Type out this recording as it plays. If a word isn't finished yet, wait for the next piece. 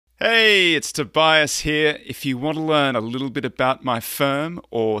Hey, it's Tobias here. If you want to learn a little bit about my firm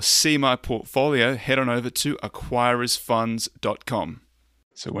or see my portfolio, head on over to acquirersfunds.com.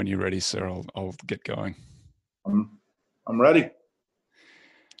 So when you're ready, sir, I'll get going. I'm ready.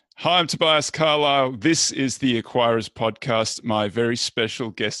 Hi, I'm Tobias Carlisle. This is the Acquirers Podcast. My very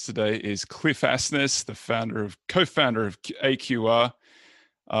special guest today is Cliff Asness, the co-founder of AQR.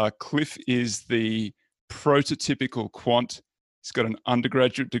 Cliff is the prototypical quant. He's got an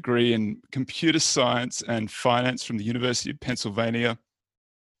undergraduate degree in computer science and finance from the University of Pennsylvania.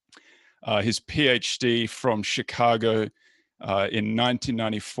 His PhD from Chicago in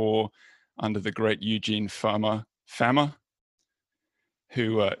 1994 under the great Eugene Fama,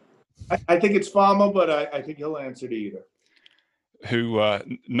 who... I think it's Fama, but I think he'll answer to either. Who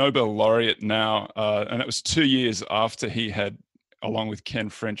Nobel laureate now, and it was 2 years after he had, along with Ken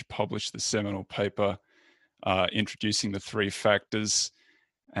French, published the seminal paper introducing the three factors,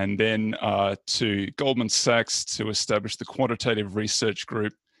 and then to Goldman Sachs to establish the Quantitative Research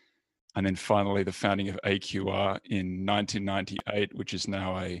Group, and then finally the founding of AQR in 1998, which is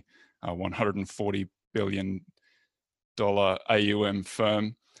now a $140 billion AUM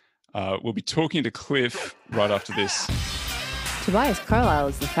firm. We'll be talking to Cliff right after this. Tobias Carlisle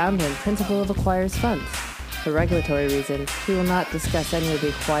is the founder and principal of Acquirers Funds. For regulatory reasons, he will not discuss any of the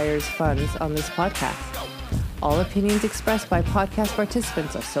Acquirers Funds on this podcast. All opinions expressed by podcast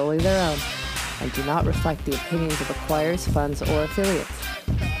participants are solely their own and do not reflect the opinions of Acquirers Funds or affiliates.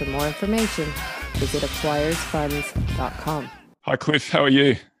 For more information, visit acquirersfunds.com. Hi, Cliff. How are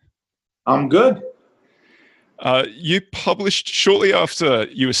you? I'm good. You published shortly after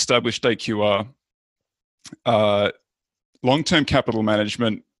you established AQR, long-term capital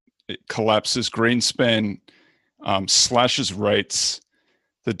management collapses, Greenspan slashes rates,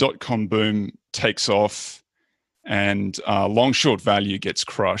 the dot-com boom takes off, and long-short value gets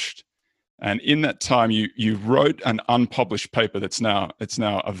crushed. And in that time, you wrote an unpublished paper it's now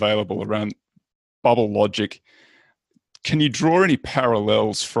available around bubble logic. Can you draw any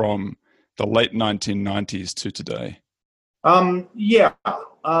parallels from the late 1990s to today?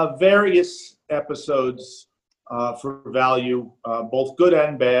 Various episodes for value, both good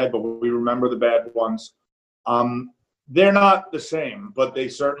and bad, but we remember the bad ones. They're not the same, but they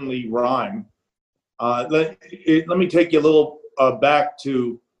certainly rhyme. Let me take you a little back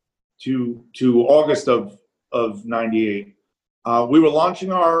to August of '98. We were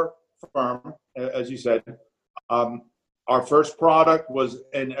launching our firm, as you said. Our first product was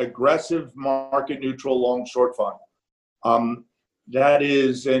an aggressive market-neutral long-short fund. That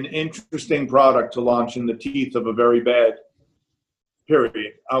is an interesting product to launch in the teeth of a very bad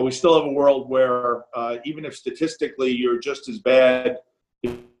period. We still have a world where even if statistically you're just as bad,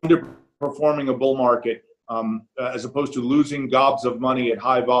 underperforming a bull market as opposed to losing gobs of money at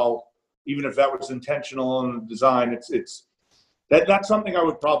high vol, even if that was intentional in the design, that's something I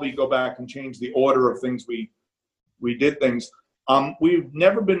would probably go back and change the order of things we did things. We've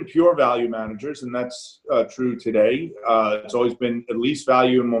never been pure value managers, and that's true today. It's always been at least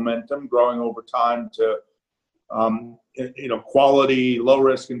value and momentum, growing over time to quality, low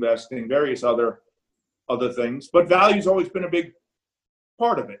risk investing, various other things. But value's always been a big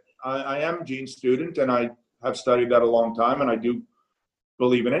part of it. I am Gene's student, and I have studied that a long time, and I do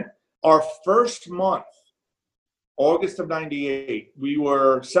believe in it. Our first month, August of '98, we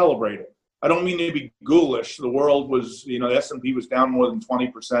were celebrating. I don't mean to be ghoulish. The world was, the S&P was down more than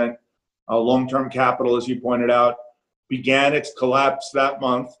 20%. Long-term capital, as you pointed out, began its collapse that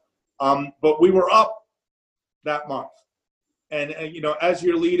month. But we were up that month. And as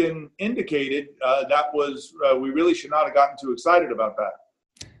your lead-in indicated, that was, we really should not have gotten too excited about that.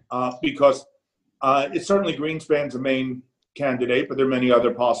 Because it's certainly Greenspan's a main candidate, but there are many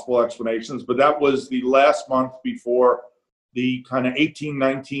other possible explanations. But that was the last month before the kind of 18,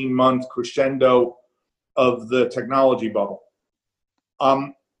 19-month crescendo of the technology bubble.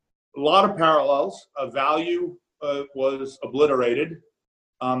 A lot of parallels. Value was obliterated.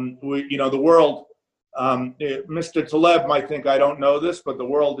 The world, Mr. Taleb might think I don't know this, but the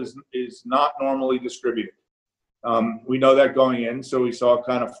world is not normally distributed. We know that going in, so we saw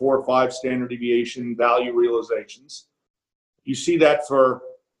kind of 4 or 5 standard deviation value realizations. You see that for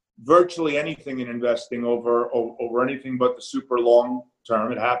virtually anything in investing over anything but the super long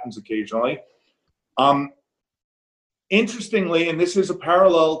term. It happens occasionally. Interestingly, and this is a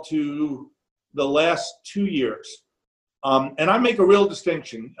parallel to the last 2 years, and I make a real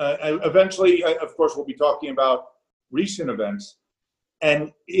distinction. Eventually, of course, we'll be talking about recent events,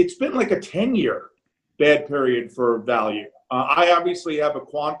 and it's been like a 10-year bad period for value. I obviously have a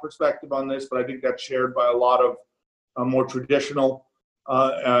quant perspective on this, but I think that's shared by a lot of more traditional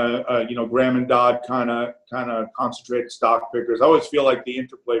Graham and Dodd kind of concentrated stock pickers. I always feel like the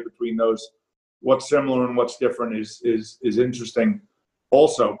interplay between those, what's similar and what's different, is interesting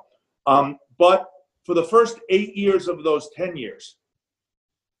also. But for the first 8 years of those 10 years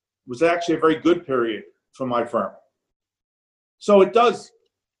was actually a very good period for my firm. So it does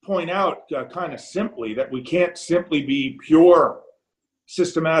point out kind of simply that we can't simply be pure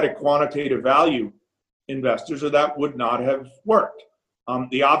systematic quantitative value investors, or that would not have worked.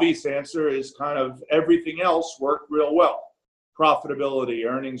 The obvious answer is kind of everything else worked real well. Profitability,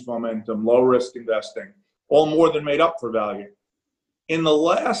 earnings momentum, low risk investing, all more than made up for value. In the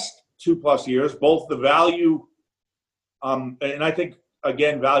last 2+ years, both the value, and I think,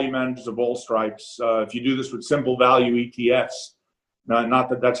 again, value managers of all stripes, if you do this with simple value ETFs, not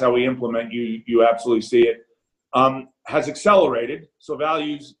that that's how we implement, you absolutely see it, has accelerated. So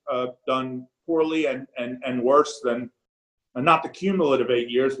value's done poorly and worse than, not the cumulative 8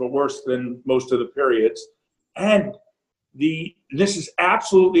 years, but worse than most of the periods. And this is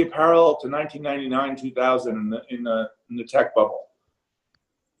absolutely a parallel to 1999, 2000 in the tech bubble.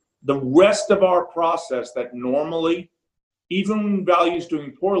 The rest of our process that normally, even when value is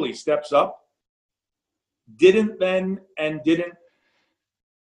doing poorly, steps up, didn't then and didn't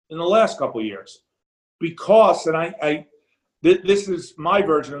in the last couple of years. Because, and this is my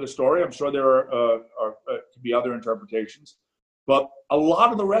version of the story, I'm sure there are could be other interpretations, but a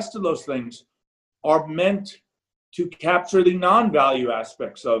lot of the rest of those things are meant to capture the non-value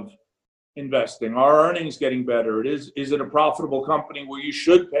aspects of investing. Are earnings getting better? Is it a profitable company where you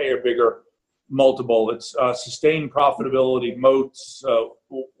should pay a bigger multiple? It's sustained profitability, moats,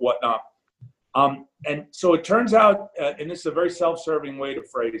 whatnot. And so it turns out, and this is a very self-serving way to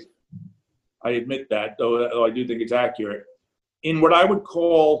phrase it, I admit that, though I do think it's accurate, in what I would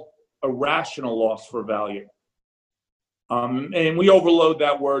call a rational loss for value. And we overload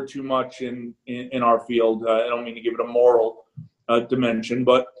that word too much in our field. I don't mean to give it a moral dimension,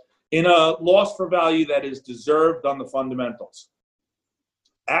 but in a loss for value that is deserved on the fundamentals.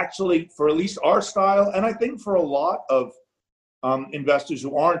 Actually, for at least our style, and I think for a lot of investors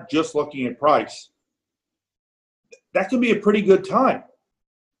who aren't just looking at price, that can be a pretty good time.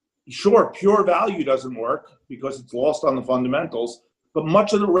 Sure, pure value doesn't work because it's lost on the fundamentals, but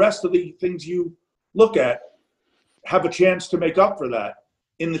much of the rest of the things you look at have a chance to make up for that.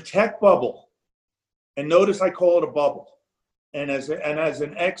 In the tech bubble, and notice I call it a bubble, and as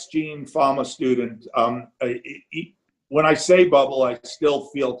an ex-Gene Fama student, when I say bubble, I still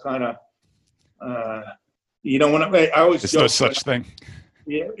feel kind of, when I always there's joke, no such thing.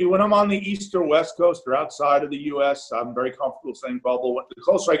 Yeah, when I'm on the east or west coast or outside of the U.S., I'm very comfortable saying bubble. The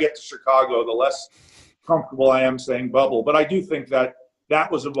closer I get to Chicago, the less comfortable I am saying bubble. But I do think that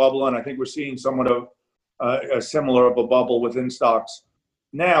was a bubble, and I think we're seeing somewhat of a similar of a bubble within stocks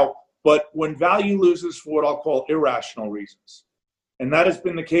now. But when value loses for what I'll call irrational reasons, and that has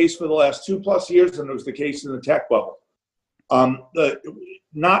been the case for the last 2+ years, and it was the case in the tech bubble,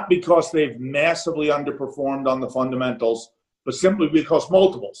 not because they've massively underperformed on the fundamentals, but simply because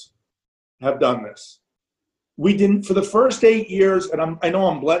multiples have done this. We didn't, for the first 8 years, and I know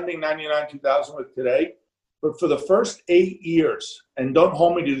I'm blending 99, 2000 with today, but for the first 8 years, and don't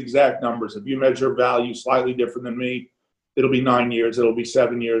hold me to the exact numbers. If you measure value slightly different than me, it'll be 9 years, it'll be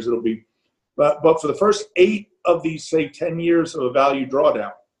 7 years, but for the first 8 of these, say, 10 years of a value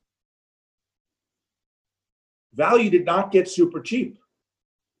drawdown, value did not get super cheap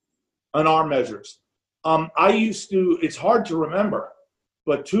on our measures. It's hard to remember,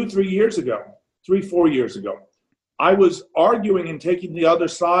 but 2-3 years ago, 3-4 years ago, I was arguing and taking the other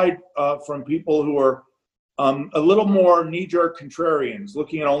side from people who are a little more knee-jerk contrarians,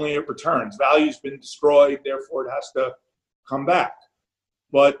 looking only at returns. Value's been destroyed, therefore it has to come back.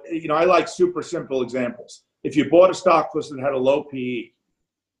 But I like super simple examples. If you bought a stock because it had a low PE,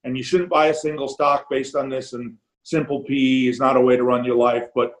 and you shouldn't buy a single stock based on this, and simple PE is not a way to run your life,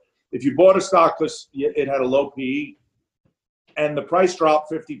 but if you bought a stock because it had a low PE and the price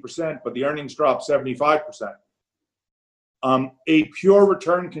dropped 50%, but the earnings dropped 75%, a pure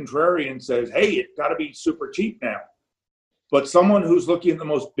return contrarian says, hey, it's got to be super cheap now. But someone who's looking at the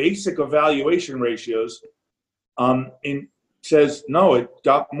most basic of valuation ratios says, no, it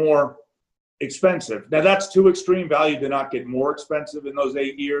got more expensive. Now, that's too extreme. Value did not get more expensive in those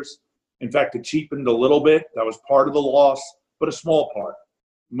 8 years. In fact, it cheapened a little bit. That was part of the loss, but a small part.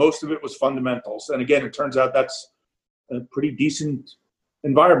 Most of it was fundamentals. And again, it turns out that's a pretty decent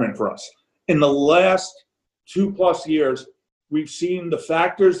environment for us. In the last 2+ years, we've seen the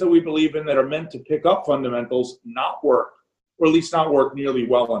factors that we believe in that are meant to pick up fundamentals not work, or at least not work nearly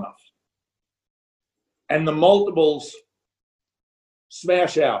well enough. And the multiples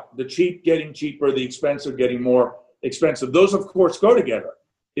smash out. The cheap getting cheaper, the expensive getting more expensive. Those, of course, go together.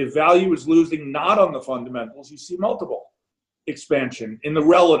 If value is losing not on the fundamentals, you see multiple expansion in the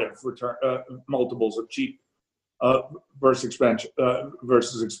relative return multiples of cheap versus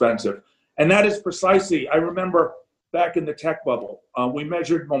expensive. And that is precisely, I remember back in the tech bubble, we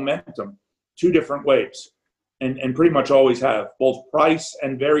measured momentum 2 different ways, and pretty much always have, both price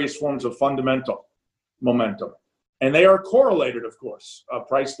and various forms of fundamental momentum. And they are correlated, of course.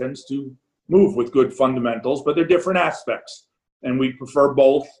 Price tends to move with good fundamentals, but they're different aspects. And we prefer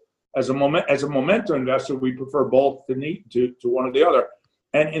both. As a momentum investor, we prefer both to one or the other.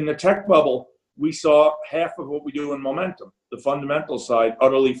 And in the tech bubble, we saw half of what we do in momentum. The fundamental side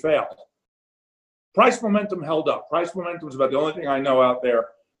utterly failed. Price momentum held up. Price momentum is about the only thing I know out there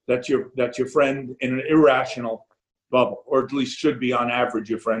that's your friend in an irrational bubble, or at least should be on average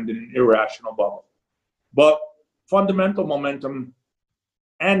your friend in an irrational bubble. But fundamental momentum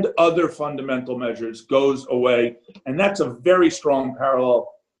and other fundamental measures goes away, and that's a very strong parallel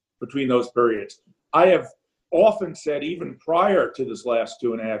between those periods. I have often said, even prior to this last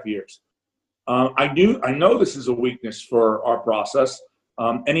 2.5 years, I know this is a weakness for our process.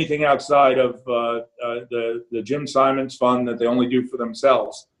 Anything outside of the Jim Simons fund that they only do for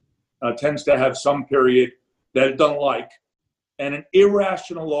themselves tends to have some period that it doesn't like. And an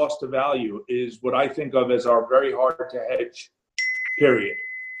irrational loss to value is what I think of as our very hard to hedge period.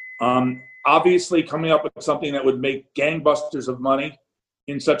 Obviously, coming up with something that would make gangbusters of money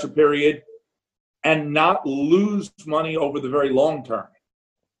in such a period and not lose money over the very long term,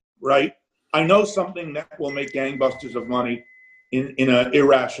 right? I know something that will make gangbusters of money in an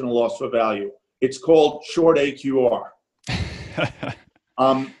irrational loss for value. It's called short AQR.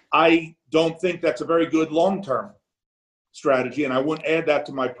 I don't think that's a very good long-term strategy, and I wouldn't add that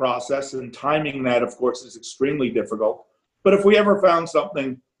to my process, and timing that, of course, is extremely difficult. But if we ever found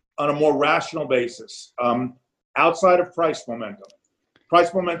something on a more rational basis, outside of price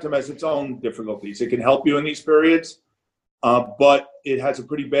momentum has its own difficulties. It can help you in these periods, but it has a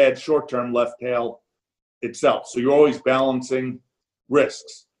pretty bad short-term left tail itself. So you're always balancing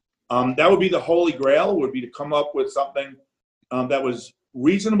risks. That would be the holy grail, would be to come up with something that was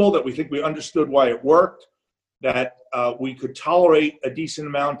reasonable, that we think we understood why it worked, that we could tolerate a decent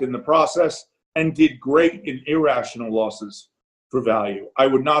amount in the process, and did great in irrational losses for value. I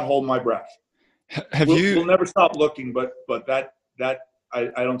would not hold my breath. We'll never stop looking, but that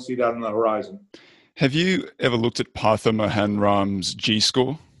I don't see that on the horizon. Have you ever looked at Partha Mohanram's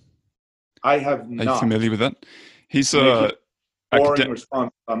G-score? I have not. Are you familiar with that? He's boring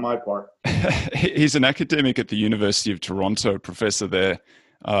response on my part. He's an academic at the University of Toronto, professor there.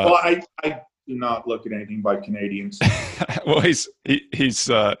 Well, I do not look at anything by Canadians. Well, he's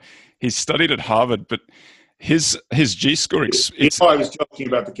studied at Harvard, but his G-score. I was joking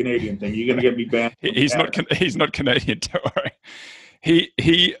about the Canadian thing. You're going to get me banned. He's not Canadian. Don't worry.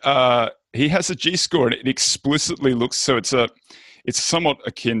 He has a G-score, and it explicitly looks so. It's somewhat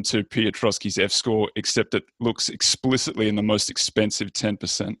akin to Piotrowski's F-score, except it looks explicitly in the most expensive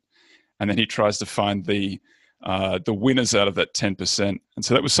 10%, and then he tries to find the winners out of that 10%. And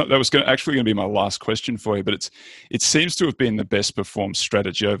so that was actually going to be my last question for you. But it seems to have been the best performed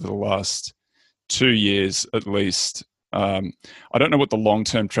strategy over the last 2 years at least. I don't know what the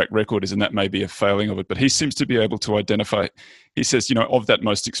long-term track record is, and that may be a failing of it, but he seems to be able to identify. He says, of that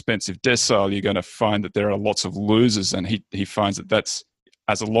most expensive decile, you're going to find that there are lots of losers, and he finds that's,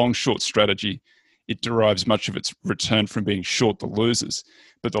 as a long-short strategy, it derives much of its return from being short the losers.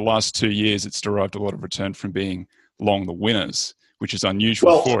 But the last 2 years, it's derived a lot of return from being long the winners, which is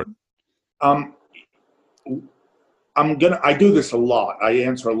unusual for it. I do this a lot. I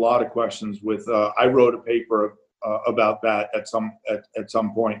answer a lot of questions with. I wrote a paper about that at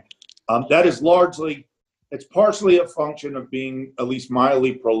some point. That is largely, it's partially a function of being at least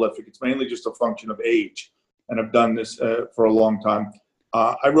mildly prolific. It's mainly just a function of age, and I've done this for a long time.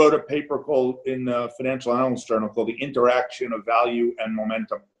 I wrote a paper in the Financial Analyst Journal called "The Interaction of Value and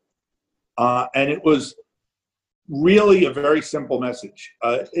Momentum," and it was really a very simple message.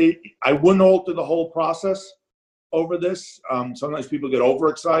 I wouldn't alter the whole process over this. Sometimes people get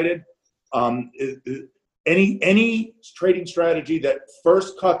overexcited. Any trading strategy that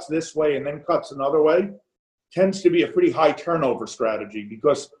first cuts this way and then cuts another way tends to be a pretty high turnover strategy,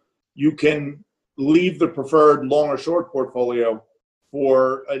 because you can leave the preferred long or short portfolio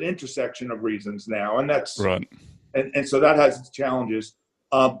for an intersection of reasons now, and that's right. And so that has its challenges.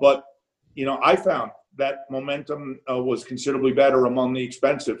 But I found that momentum was considerably better among the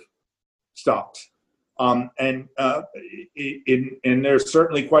expensive stocks. And there's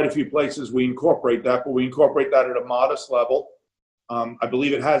certainly quite a few places we incorporate that, but we incorporate that at a modest level. I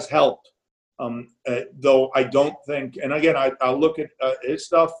believe it has helped, though I don't think, and again, I'll look at his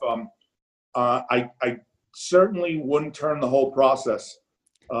stuff. I certainly wouldn't turn the whole process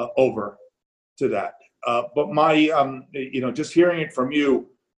over to that. But my, just hearing it from you,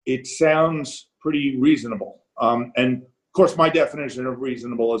 it sounds pretty reasonable. And of course, my definition of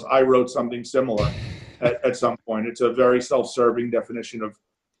reasonable is I wrote something similar at some point. It's a very self-serving definition of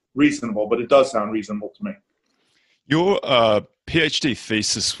reasonable, but it does sound reasonable to me. Your PhD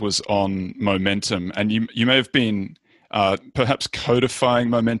thesis was on momentum, and you may have been perhaps codifying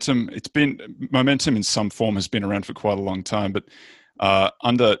momentum. Momentum in some form has been around for quite a long time, but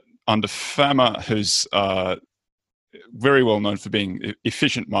under Fama, who's very well known for being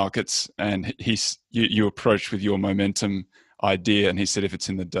efficient markets, and you approached with your momentum idea, and he said if it's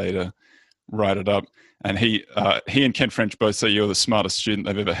in the data, write it up. And he and Ken French both say you're the smartest student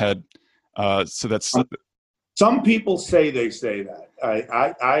they've ever had. So that's some people say that.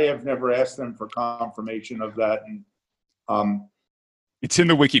 I have never asked them for confirmation of that, and it's in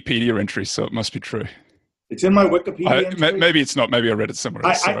the Wikipedia entry, so it must be true. It's in my Wikipedia entry? Maybe it's not. Maybe I read it somewhere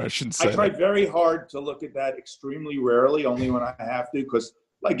else. I shouldn't say. I try very hard to look at that extremely rarely, only when I have to, because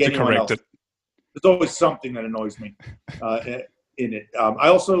like anyone else, there's always something that annoys me in it.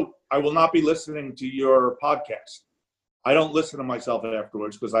 I will not be listening to your podcast. I don't listen to myself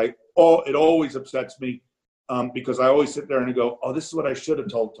afterwards because it always upsets me because I always sit there and go, oh, this is what I should have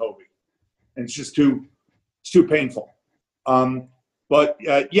told Toby. And it's just too painful. But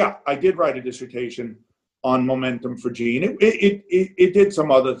I did write a dissertation on momentum for gene. It did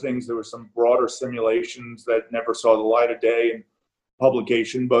some other things. There were some broader simulations that never saw the light of day in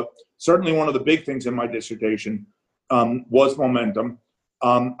publication, but certainly one of the big things in my dissertation was momentum.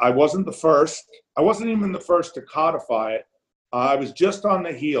 I wasn't the first. I wasn't even the first to codify it. I was just on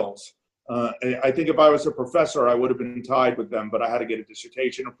the heels. I think if I was a professor, I would have been tied with them, but I had to get a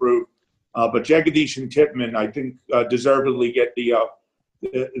dissertation approved. But Jagadish and Titman, I think, deservedly get the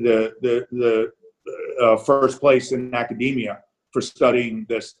first place in academia for studying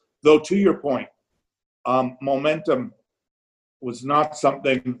this. Though, to your point, momentum was not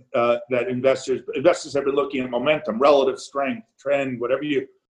something that investors have been looking at momentum, relative strength, trend, whatever you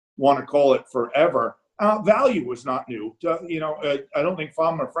want to call it, forever. Value was not new. I don't think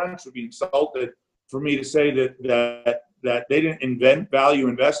Fama or French would be insulted for me to say that they didn't invent value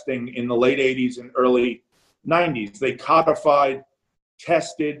investing in the late 80s and early 90s. They codified,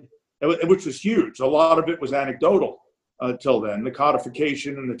 tested, which was huge. A lot of it was anecdotal till then. The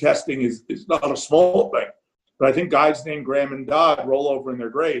codification and the testing is not a small thing. But I think guys named Graham and Dodd roll over in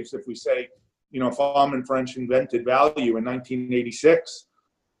their graves if we say, Fama and French invented value in 1986.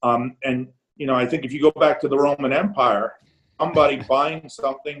 I think if you go back to the Roman Empire, somebody buying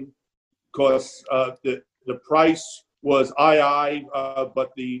something because the price was II, but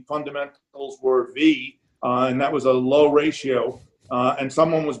the fundamentals were V, and that was a low ratio. And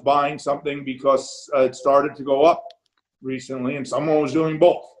someone was buying something because it started to go up recently, and someone was doing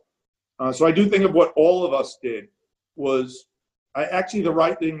both. So I do think of what all of us did was actually the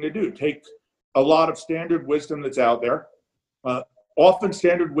right thing to do. Take a lot of standard wisdom that's out there. Often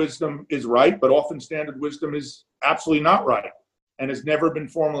standard wisdom is right, but often standard wisdom is absolutely not right and has never been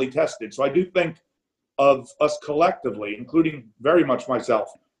formally tested. So I do think of us collectively, including very much myself,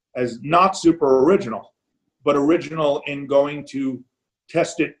 as not super original, but original in going to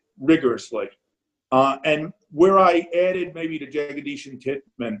test it rigorously. And where I added maybe to Jagadish and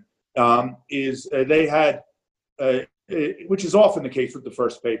Titman is they had, which is often the case with the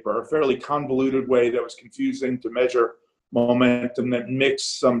first paper, a fairly convoluted way that was confusing to measure momentum that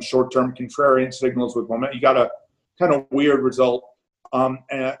mixed some short-term contrarian signals with momentum. You got a kind of weird result.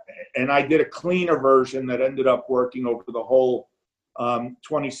 And I did a cleaner version that ended up working over the whole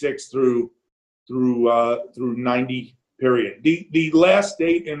 26 through 90 period. The last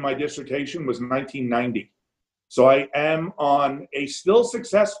date in my dissertation was 1990. So I am on a still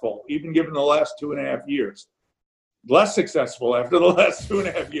successful, even given the last 2.5 years, less successful after the last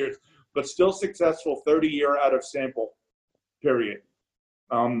 2.5 years, but still successful 30-year out of sample period,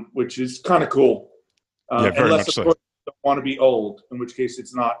 which is kind of cool. Yeah, very unless, much of course, you don't want to be old, in which case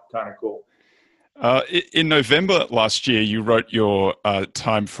it's not kind of cool. In November last year, you wrote your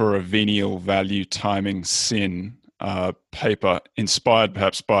Time for a Venial Value Timing Sin paper, inspired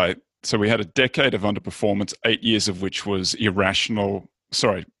perhaps by, so we had a decade of underperformance, 8 years of which was irrational,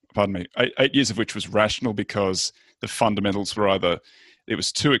 8 years of which was rational because the fundamentals were either, it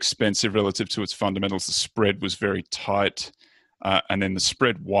was too expensive relative to its fundamentals, the spread was very tight, and then the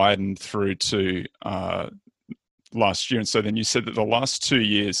spread widened through to last year. And so then you said that the last 2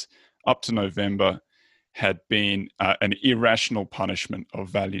 years, up to November, had been an irrational punishment of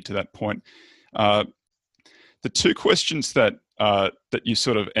value to that point. The two questions that you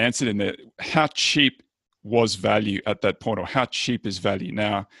sort of answered in there: how cheap was value at that point, or how cheap is value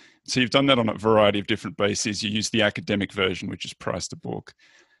now? So you've done that on a variety of different bases. You used the academic version, which is price to book,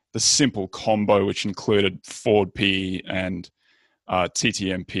 the simple combo, which included forward PE and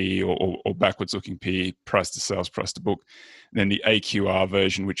TTMP or backwards looking PE, price to sales, price to book, and then the AQR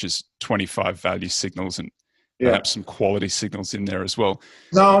version, which is 25 value signals and perhaps some quality signals in there as well.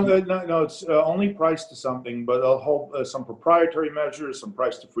 No, it's only price to something, but a whole some proprietary measures, some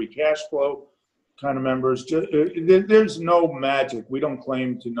price to free cash flow kind of members. There's no magic. We don't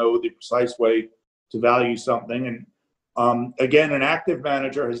claim to know the precise way to value something. And again, an active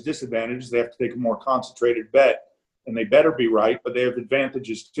manager has disadvantages. They have to take a more concentrated bet, and they better be right, but they have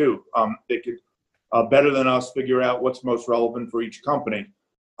advantages too. They could better than us figure out what's most relevant for each company.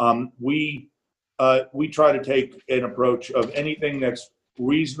 We try to take an approach of anything that's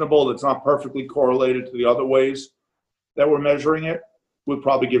reasonable, that's not perfectly correlated to the other ways that we're measuring it, we'll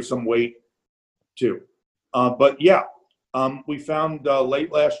probably give some weight to. But yeah, we found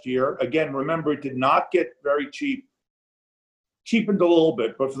late last year, again, remember, it did not get very cheap, cheapened a little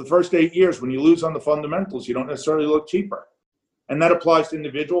bit, but for the first 8 years, when you lose on the fundamentals, you don't necessarily look cheaper. And that applies to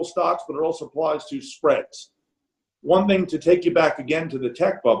individual stocks, but it also applies to spreads. One thing to take you back again to the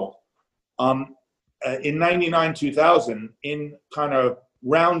tech bubble, in 99, 2000, in kind of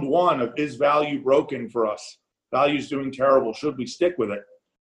round one of is value broken for us? Value's doing terrible. Should we stick with it?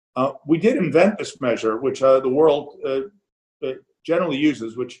 We did invent this measure, which the world generally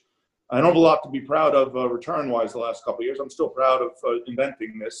uses, which I don't have a lot to be proud of return-wise the last couple of years. I'm still proud of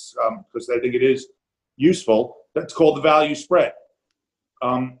inventing this because I think it is useful. That's called the value spread.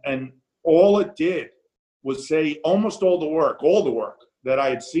 And all it did was say almost all the work that I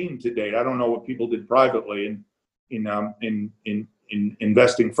had seen to date. I don't know what people did privately in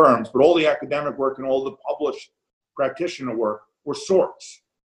investing firms, but all the academic work and all the published practitioner work were sorts.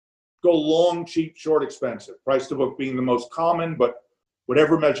 Go long, cheap, short, expensive. Price to book being the most common, but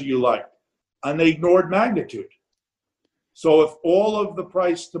whatever measure you like. And they ignored magnitude. So if all of the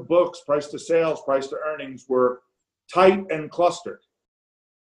price to books, price to sales, price to earnings were tight and clustered,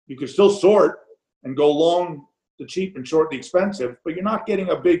 you could still sort and go long the cheap and short the expensive, but you're not getting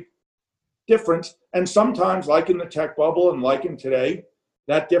a big difference. And sometimes, like in the tech bubble and like in today,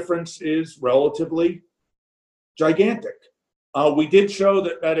 that difference is relatively gigantic. We did show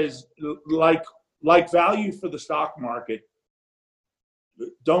that is like value for the stock market.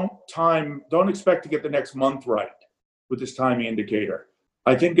 Don't expect to get the next month right with this timing indicator.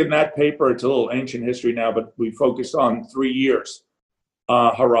 I think in that paper, it's a little ancient history now, but we focused on 3 years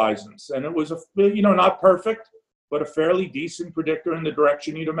horizons. And it was not perfect, but a fairly decent predictor in the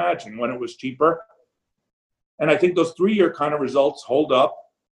direction you'd imagine when it was cheaper. And I think those 3-year kind of results hold up.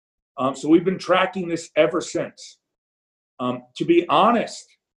 So we've been tracking this ever since. To be honest,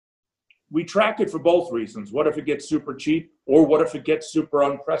 we track it for both reasons. What if it gets super cheap, or what if it gets super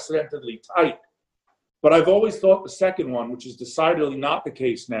unprecedentedly tight? But I've always thought the second one, which is decidedly not the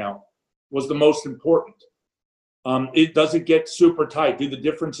case now, was the most important. Does it get super tight? Do the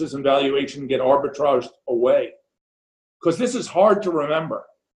differences in valuation get arbitraged away? Because this is hard to remember.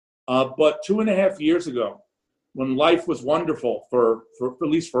 But 2.5 years ago, when life was wonderful for at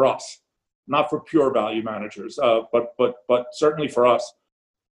least for us, not for pure value managers, but certainly for us,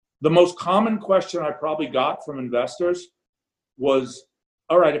 the most common question I probably got from investors was,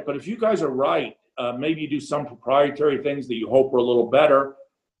 all right, but if you guys are right, maybe you do some proprietary things that you hope are a little better,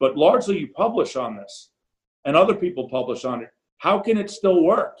 but largely you publish on this and other people publish on it. How can it still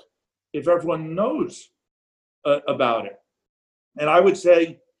work if everyone knows about it? And I would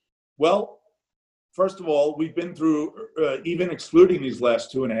say, well, first of all, we've been through, even excluding these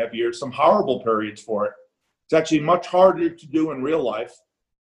last 2.5 years, some horrible periods for it. It's actually much harder to do in real life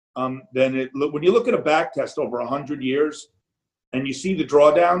when you look at a back test over 100 years and you see the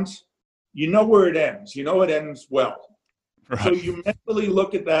drawdowns, you know where it ends. You know it ends well. Right. So you mentally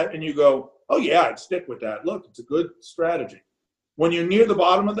look at that and you go, oh yeah, I'd stick with that. Look, it's a good strategy. When you're near the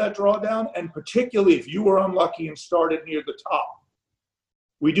bottom of that drawdown, and particularly if you were unlucky and started near the top,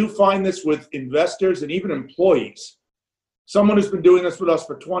 we do find this with investors and even employees. Someone who's been doing this with us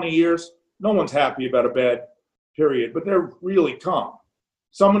for 20 years, no one's happy about a bad period, but they're really calm.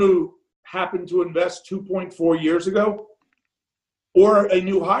 Someone who happened to invest 2.4 years ago, or a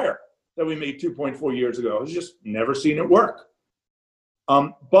new hire that we made 2.4 years ago, has just never seen it work.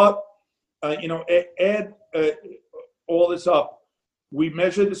 Add all this up. We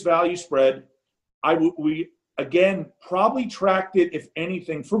measure this value spread. We again probably tracked it, if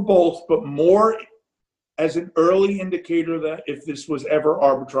anything, for both, but more as an early indicator that if this was ever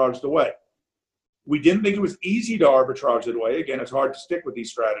arbitraged away. We didn't think it was easy to arbitrage it away. Again, it's hard to stick with these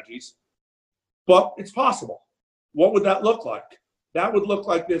strategies, but it's possible. What would that look like? That would look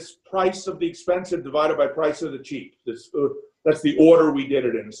like this price of the expensive divided by price of the cheap. That's the order we did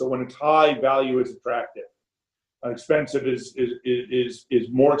it in. So when it's high, value is attractive. Expensive is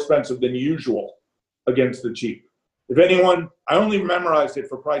more expensive than usual against the cheap. If anyone, I only memorized it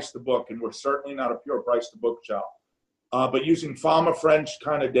for price to book, and we're certainly not a pure price to book shop. But using FAMA French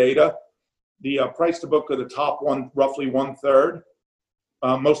kind of data, the price to book of the top one, roughly 1/3,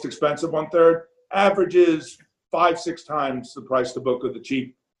 most expensive 1/3, averages 5-6 times the price to book of the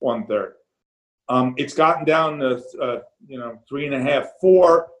cheap 1/3. It's gotten down to 3.5,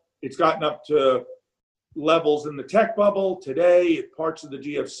 4. It's gotten up to levels in the tech bubble today, parts of the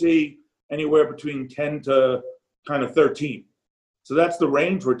GFC, anywhere between 10 to kind of 13. So that's the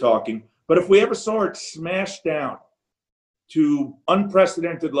range we're talking. But if we ever saw it smash down to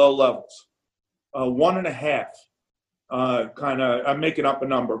unprecedented low levels, 1.5, kind of, I'm making up a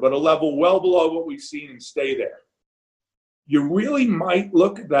number, but a level well below what we've seen and stay there, you really might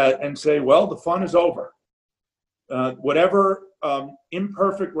look at that and say, well, the fun is over. Whatever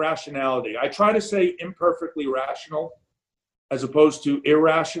imperfect rationality, I try to say imperfectly rational as opposed to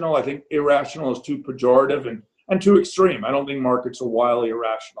irrational. I think irrational is too pejorative and too extreme. I don't think markets are wildly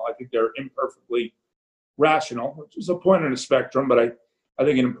irrational. I think they're imperfectly rational, which is a point on the spectrum, but I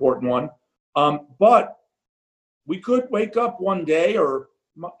think an important one. But we could wake up one day, or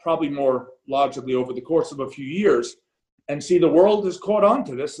probably more logically over the course of a few years, and see the world has caught on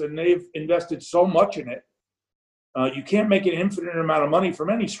to this, and they've invested so much in it. You can't make an infinite amount of money from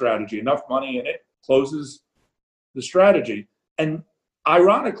any strategy. Enough money in it closes the strategy. And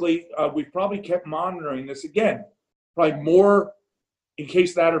ironically, we've probably kept monitoring this again, probably more in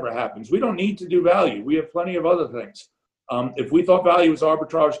case that ever happens. We don't need to do value. We have plenty of other things. If we thought value was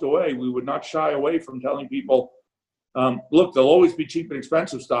arbitraged away, we would not shy away from telling people, look, there'll always be cheap and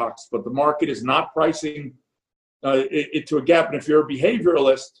expensive stocks, but the market is not pricing it to a gap. And if you're a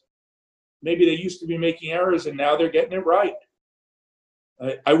behavioralist, maybe they used to be making errors and now they're getting it right.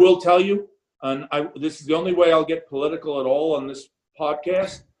 I will tell you, and this is the only way I'll get political at all on this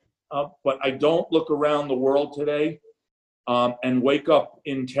podcast, but I don't look around the world today and wake up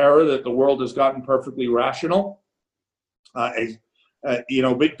in terror that the world has gotten perfectly rational. Be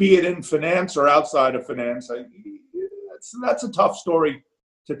it in finance or outside of finance, that's a tough story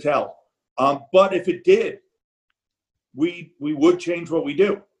to tell. But if it did, we would change what we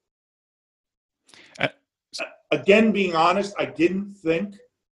do. Again, being honest, I didn't think,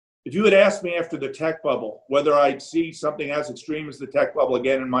 if you had asked me after the tech bubble whether I'd see something as extreme as the tech bubble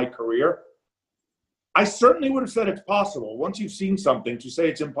again in my career, I certainly would have said it's possible. Once you've seen something, to say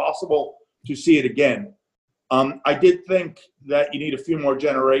it's impossible to see it again. I did think that you need a few more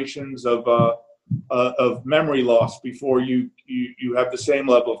generations of memory loss before you have the same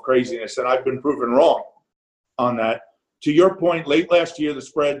level of craziness, and I've been proven wrong on that. To your point, late last year, the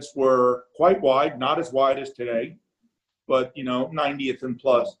spreads were quite wide, not as wide as today, but 90th and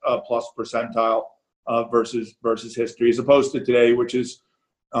plus percentile versus history, as opposed to today, which is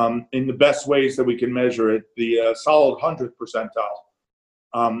in the best ways that we can measure it, the solid 100th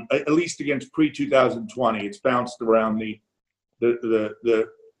percentile, at least against pre-2020. It's bounced around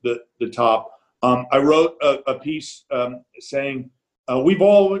the top. I wrote a piece saying, we've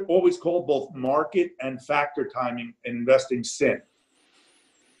always called both market and factor timing in investing sin.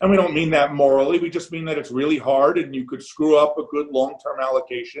 And we don't mean that morally. We just mean that it's really hard and you could screw up a good long-term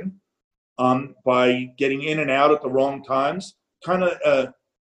allocation by getting in and out at the wrong times. Kind of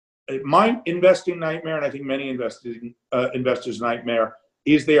my investing nightmare, and I think many investors' nightmare,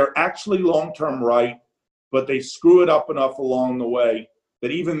 is they are actually long-term right, but they screw it up enough along the way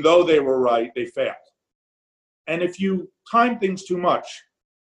that even though they were right, they failed. And if you time things too much,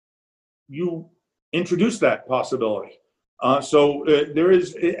 you introduce that possibility. There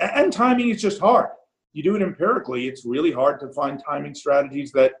is, and timing is just hard. You do it empirically. It's really hard to find timing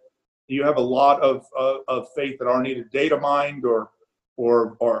strategies that you have a lot of faith that aren't either data mined or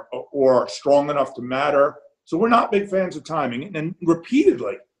are strong enough to matter. So we're not big fans of timing. And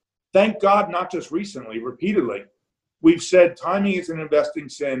repeatedly, thank God, not just recently, repeatedly, we've said timing is an investing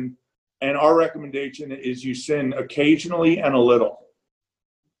sin. And our recommendation is you sin occasionally and a little.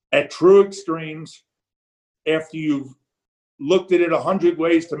 At true extremes, after you've looked at it 100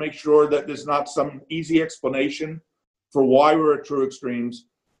 ways to make sure that there's not some easy explanation for why we're at true extremes,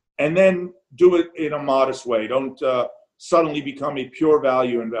 and then do it in a modest way. Don't suddenly become a pure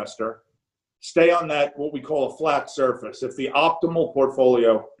value investor. Stay on that, what we call a flat surface. If the optimal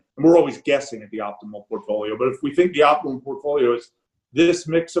portfolio And we're always guessing at the optimal portfolio. But if we think the optimal portfolio is this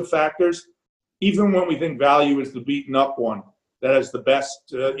mix of factors, even when we think value is the beaten up one that has the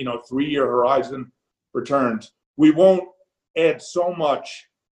best, 3-year horizon returns, we won't add so much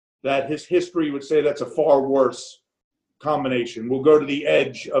that his history would say that's a far worse combination. We'll go to the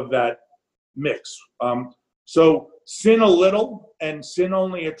edge of that mix. So sin a little and sin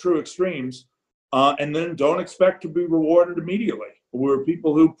only at true extremes, and then don't expect to be rewarded immediately. We're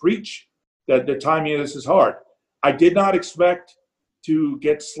people who preach that the timing of this is hard. I did not expect to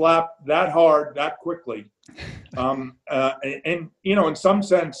get slapped that hard that quickly. And in some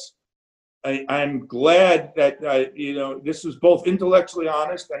sense, I'm glad that, this was both intellectually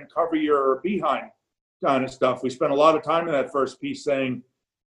honest and cover your behind kind of stuff. We spent a lot of time in that first piece saying,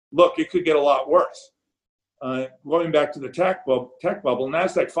 look, it could get a lot worse. Going back to the tech bubble,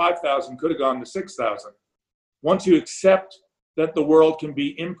 NASDAQ 5,000 could have gone to 6,000. Once you accept that the world can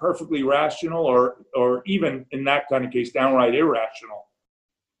be imperfectly rational or even in that kind of case, downright irrational,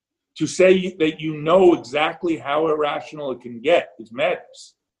 to say that you know exactly how irrational it can get is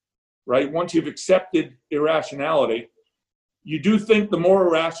madness, right? Once you've accepted irrationality, you do think the more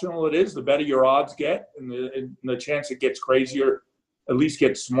irrational it is, the better your odds get, and the chance it gets crazier at least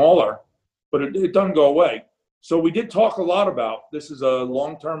gets smaller, but it doesn't go away. So we did talk a lot about this is a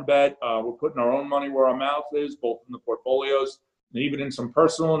long-term bet. We're putting our own money where our mouth is, both in the portfolios and even in some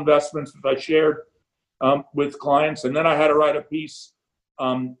personal investments that I shared with clients. And then I had to write a piece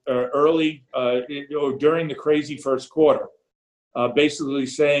early during the crazy first quarter, basically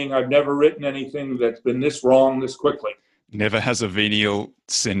saying I've never written anything that's been this wrong this quickly. Never has a venial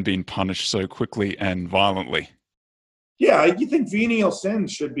sin been punished so quickly and violently. Yeah, you think venial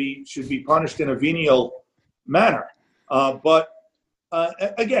sins should be punished in a venial manner, but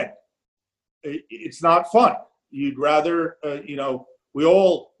again, it's not fun. You'd rather, we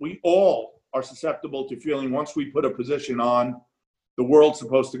all are susceptible to feeling once we put a position on, the world's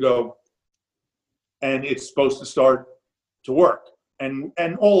supposed to go, and it's supposed to start to work, and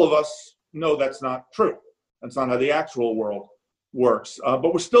all of us know that's not true. That's not how the actual world works.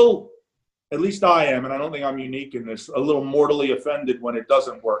 But we're still, at least I am, and I don't think I'm unique in this, a little mortally offended when it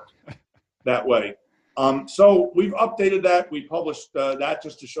doesn't work that way. So we've updated that. We published that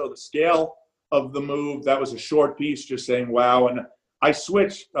just to show the scale of the move. That was a short piece just saying, wow. And I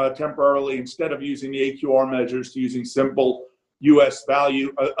switched temporarily, instead of using the AQR measures, to using simple U.S.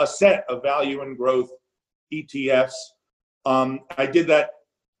 value, a set of value and growth ETFs. I did that.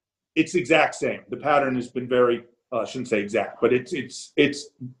 It's exact same. The pattern has been very, I shouldn't say exact, but it's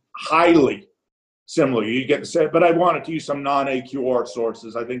highly similar. You get the set, but I wanted to use some non-AQR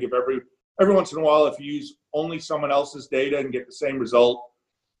sources. I think if every once in a while, if you use only someone else's data and get the same result,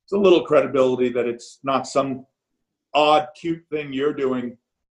 it's a little credibility that it's not some odd, cute thing you're doing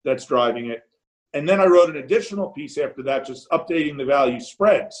that's driving it. And then I wrote an additional piece after that, just updating the value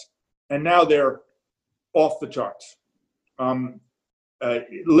spreads. And now they're off the charts.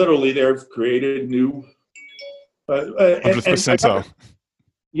 Literally, they've created new 100th percentile.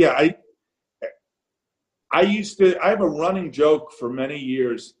 Yeah, I have a running joke for many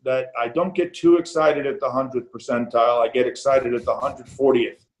years that I don't get too excited at the 100th percentile. I get excited at the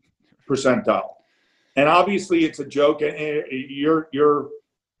 140th percentile. And obviously it's a joke, and your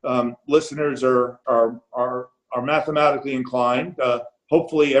listeners are mathematically inclined.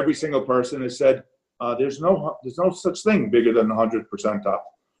 Hopefully every single person has said, there's no such thing bigger than the 100th percentile.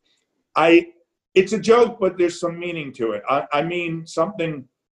 It's a joke, but there's some meaning to it. I mean something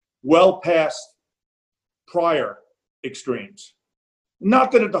well past prior extremes.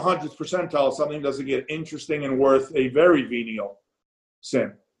 Not that at the 100th percentile something doesn't get interesting and worth a very venial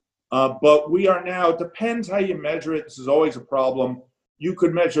sin. But we are now, it depends how you measure it. This is always a problem. You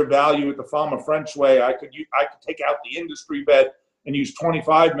could measure value at the Fama French way. I could take out the industry bet and use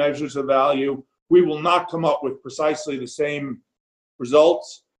 25 measures of value. We will not come up with precisely the same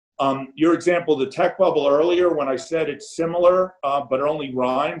results. Your example, the tech bubble earlier, when I said it's similar, but it only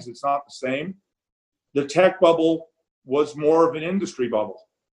rhymes, it's not the same. The tech bubble was more of an industry bubble.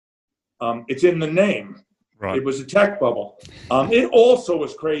 It's in the name. Right. It was a tech bubble. It also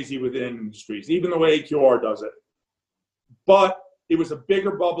was crazy within industries, even the way AQR does it. But it was a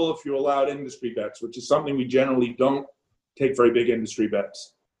bigger bubble if you allowed industry bets, which is something we generally don't take very big industry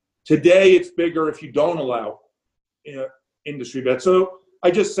bets. Today, it's bigger if you don't allow industry bets. So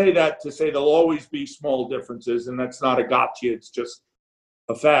I just say that to say there'll always be small differences, and that's not a gotcha. It's just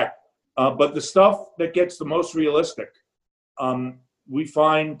a fact. But the stuff that gets the most realistic, we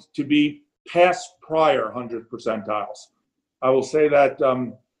find to be past prior 100 percentiles. I will say that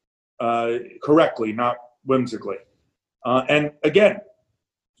correctly, not whimsically. And again,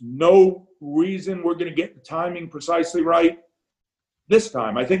 no reason we're going to get the timing precisely right this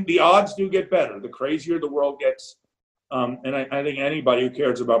time. I think the odds do get better the crazier the world gets. And I think anybody who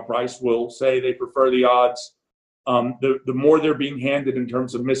cares about price will say they prefer the odds. The more they're being handed in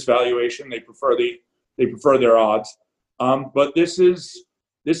terms of misvaluation, they prefer their odds. But this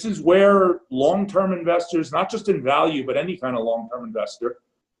is where long-term investors, not just in value, but any kind of long-term investor,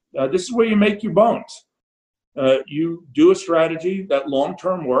 this is where you make your bones. You do a strategy that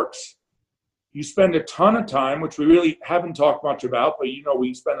long-term works. You spend a ton of time, which we really haven't talked much about, but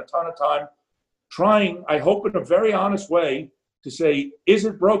we spend a ton of time trying, I hope in a very honest way, to say, is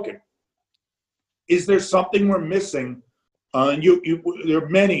it broken? Is there something we're missing? And there are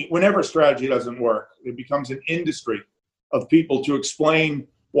many, whenever a strategy doesn't work, it becomes an industry of people to explain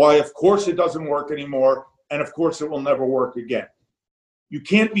why, of course, it doesn't work anymore, and of course, it will never work again. You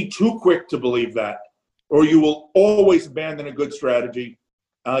can't be too quick to believe that, or you will always abandon a good strategy,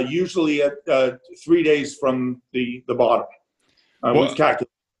 usually at 3 days from the bottom. We've calculated.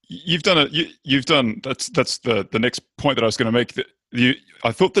 You've done that's the next point that I was going to make.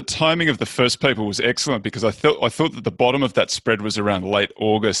 I thought the timing of the first paper was excellent because I thought that the bottom of that spread was around late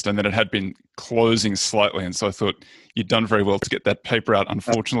August and then it had been closing slightly, and so I thought you'd done very well to get that paper out.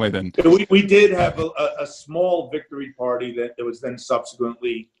 Unfortunately, then we did have a small victory party that was then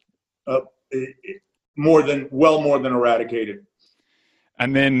subsequently more than eradicated.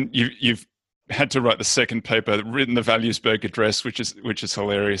 And then you've had to write the second paper, written the Valuesberg address, which is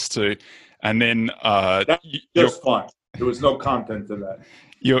hilarious too. And then that's just fun. There was no content to that.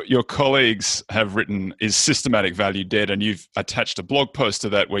 Your colleagues have written Is Systematic Value Dead? And you've attached a blog post to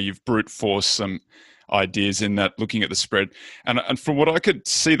that where you've brute forced some ideas in that, looking at the spread. And from what I could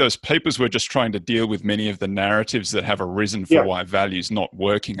see, those papers were just trying to deal with many of the narratives that have arisen for why value's not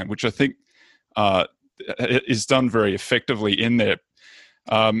working, and which I think is done very effectively in there.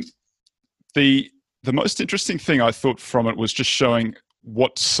 The most interesting thing I thought from it was just showing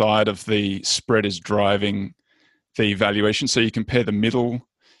what side of the spread is driving the valuation. So you compare the middle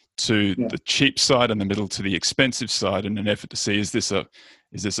to the cheap side and the middle to the expensive side in an effort to see, is this a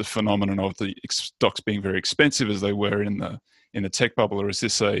phenomenon of the stocks being very expensive as they were in the tech bubble, or is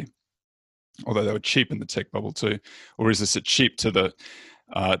this although they were cheap in the tech bubble too, or is this a cheap to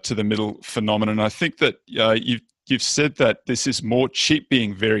the middle phenomenon? I think that you've said that this is more cheap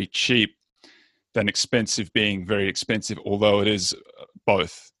being very cheap than expensive being very expensive, although it is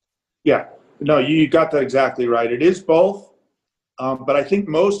both. Yeah, no, you got that exactly right. It is both, but I think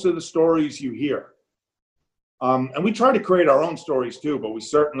most of the stories you hear, and we try to create our own stories too, but we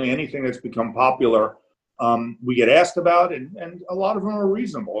certainly, anything that's become popular, we get asked about, and a lot of them are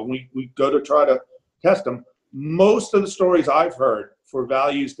reasonable, and we go to try to test them. Most of the stories I've heard for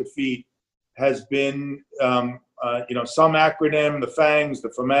values defeat has been some acronym, the FANGs, the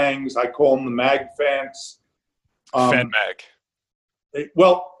FAMANGs, I call them the MAGFANs. FanMag.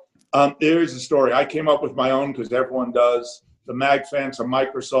 There's a story. I came up with my own because everyone does. The MAGFANs are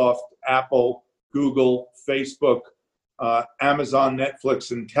Microsoft, Apple, Google, Facebook, Amazon,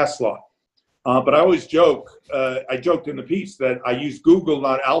 Netflix, and Tesla. But I always joke, I joked in the piece that I used Google,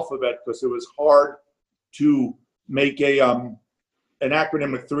 not Alphabet, because it was hard to make an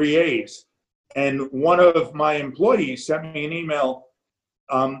acronym with 3 A's. And one of my employees sent me an email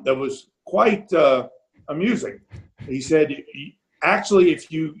that was quite amusing. He said, actually, if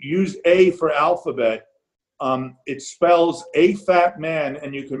you use A for alphabet, it spells a fat man,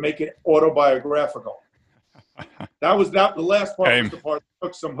 and you can make it autobiographical. The last part was the part that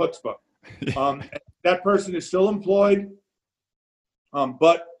took some chutzpah. That person is still employed.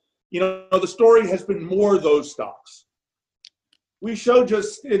 But, the story has been more those stocks. We show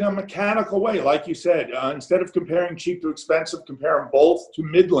just in a mechanical way, like you said, instead of comparing cheap to expensive, compare them both to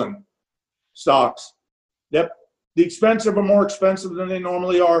Midland stocks. That the expensive are more expensive than they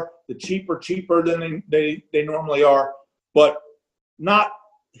normally are. The cheap are cheaper than they normally are, but not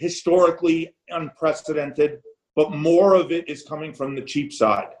historically unprecedented, but more of it is coming from the cheap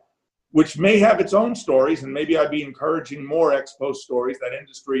side, which may have its own stories, and maybe I'd be encouraging more ex-post stories. That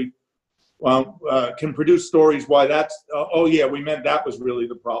industry can produce stories why that's, we meant that was really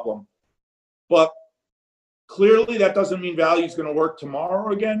the problem. But clearly that doesn't mean value is going to work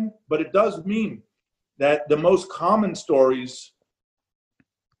tomorrow again, but it does mean that the most common stories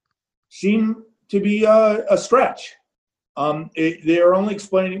seem to be a stretch. They're only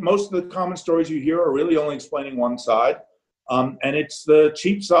explaining, most of the common stories you hear are really only explaining one side. And it's the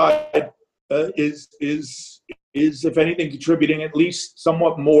cheap side is if anything contributing at least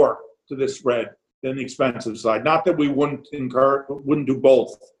somewhat more to this spread than the expensive side. Not that we wouldn't do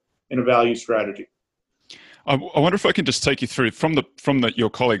both in a value strategy. I wonder if I can just take you through from your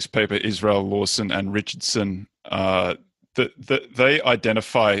colleagues' paper, Israel, Lawson, and Richardson. That they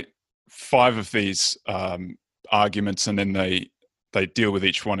identify 5 of these arguments, and then they deal with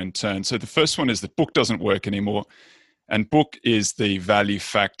each one in turn. So the first one is that book doesn't work anymore, and book is the value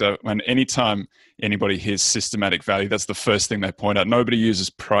factor. And anytime anybody hears systematic value, that's the first thing they point out. Nobody uses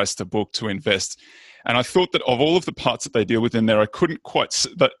price to book to invest. And I thought that of all of the parts that they deal with in there, I couldn't quite.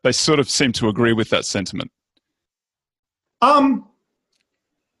 That they sort of seem to agree with that sentiment. Got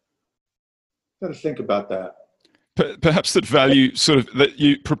to think about that. Perhaps that value sort of that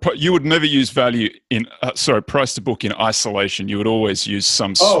you would never use value in price to book in isolation. You would always use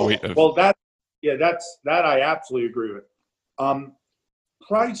some suite of. Well, that I absolutely agree with.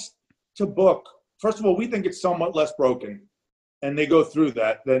 Price to book. First of all, we think it's somewhat less broken, and they go through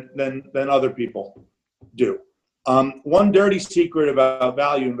that than other people do. One dirty secret about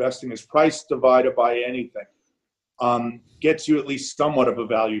value investing is price divided by anything. Gets you at least somewhat of a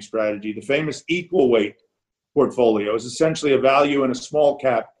value strategy. The famous equal weight portfolio is essentially a value in a small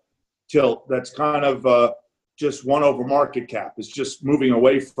cap tilt that's kind of just 1 over market cap. It's just moving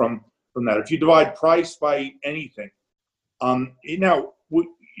away from that. If you divide price by anything, now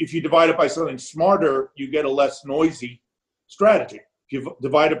if you divide it by something smarter, you get a less noisy strategy. If you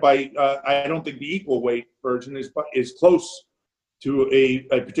divide it by, I don't think the equal weight version is close to a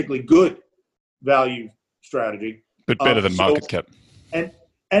particularly good value strategy. But better than market cap. And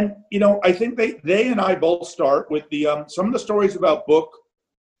I think they and I both start with the some of the stories about book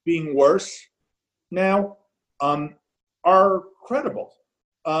being worse now are credible.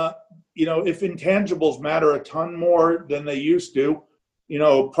 If intangibles matter a ton more than they used to,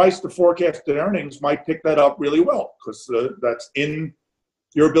 price to forecasted earnings might pick that up really well because that's in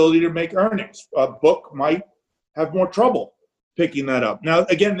your ability to make earnings. A book might have more trouble picking that up. Now,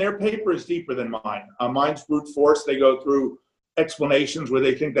 again, their paper is deeper than mine. Mine's brute force. They go through explanations where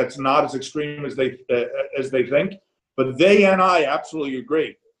they think that's not as extreme as they think, but they and I absolutely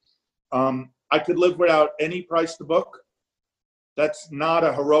agree. I could live without any price to book. That's not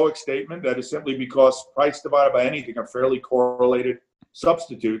a heroic statement. That is simply because price divided by anything are fairly correlated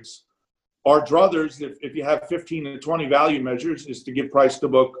substitutes. Our druthers, if you have 15 to 20 value measures, is to give price to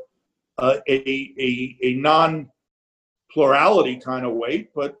book a non-plurality kind of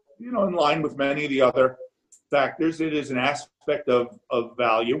weight, but in line with many of the other factors, it is an aspect of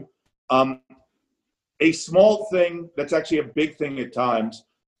value. A small thing that's actually a big thing at times,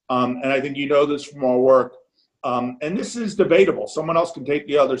 and I think this from our work, and this is debatable. Someone else can take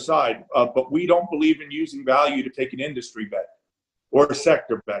the other side, but we don't believe in using value to take an industry bet or a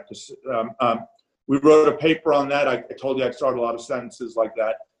sector bet. We wrote a paper on that. I told you I'd start a lot of sentences like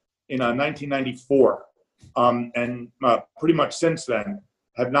that in 1994, and pretty much since then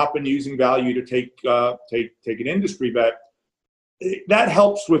have not been using value to take an industry bet. That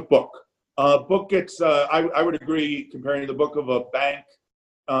helps with book. Book gets, I would agree, comparing the book of a bank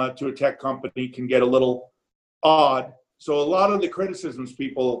to a tech company can get a little odd. So a lot of the criticisms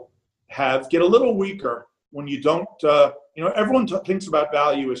people have get a little weaker when you don't, everyone thinks about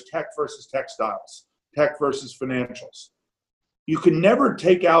value as tech versus textiles, tech versus financials. You can never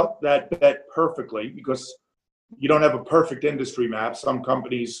take out that bet perfectly because you don't have a perfect industry map. Some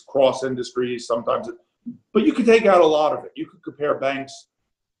companies cross industries sometimes, but you can take out a lot of it. You could compare banks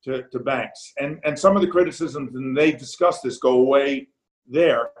to banks. And some of the criticisms, and they discuss this, go away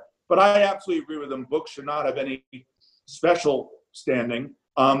there. But I absolutely agree with them. Books should not have any special standing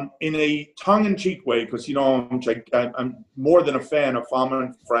in a tongue-in-cheek way, because, I'm more than a fan of Fama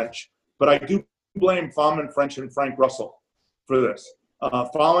and French, but I do blame Fama and French and Frank Russell for this.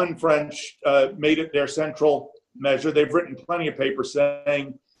 Fama and French made it their central measure. They've written plenty of papers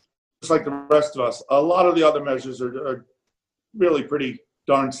saying, just like the rest of us, a lot of the other measures are really pretty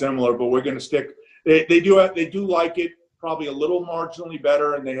darn similar, but we're going to stick. They do like it probably a little marginally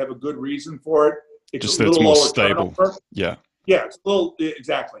better, and they have a good reason for it. It's just a that it's little more lower stable. Turnover. Yeah, it's a little,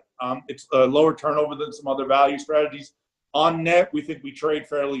 exactly. It's a lower turnover than some other value strategies. On net, we think we trade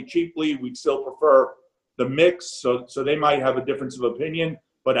fairly cheaply. We'd still prefer the mix, so they might have a difference of opinion.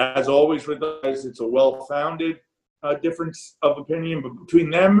 But as always with us, it's a well-founded difference of opinion. But between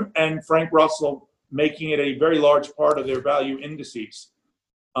them and Frank Russell making it a very large part of their value indices,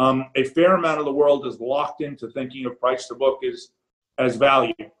 a fair amount of the world is locked into thinking of price to book as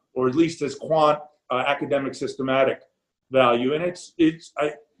value, or at least as quant academic systematic value. And this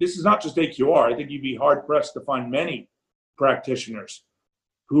is not just AQR. I think you'd be hard pressed to find many practitioners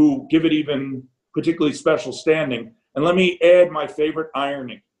who give it even particularly special standing. And let me add my favorite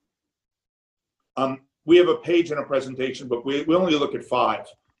irony. We have a page in our presentation, but we only look at 5.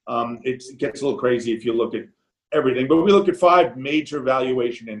 It gets a little crazy if you look at everything, but we look at 5 major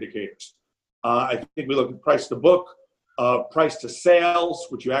valuation indicators. I think we look at price to book, price to sales,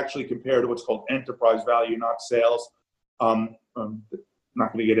 which you actually compare to what's called enterprise value, not sales. I'm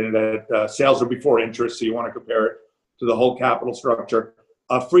not going to get into that. Sales are before interest, so you want to compare it to the whole capital structure.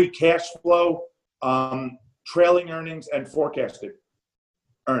 Free cash flow, trailing earnings, and forecasted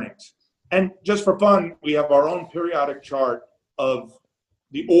earnings. And just for fun, we have our own periodic chart of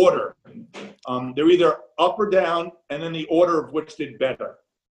the order. They're either up or down, and then the order of which did better.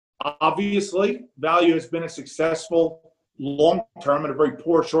 Obviously, value has been a successful long-term and a very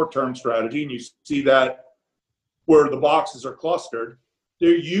poor short-term strategy, and you see that where the boxes are clustered.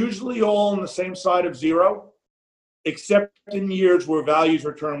 They're usually all on the same side of zero, except in years where value's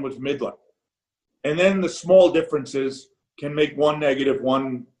return was middling. And then the small differences can make one negative,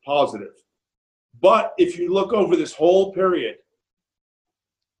 one positive. But if you look over this whole period,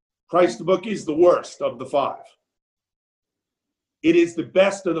 price to book is the worst of the 5. It is the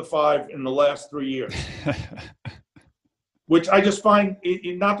best of the 5 in the last 3 years, which I just find,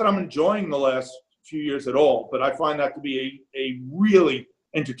 not that I'm enjoying the last few years at all, but I find that to be a really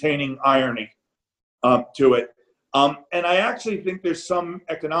entertaining irony to it. And I actually think there's some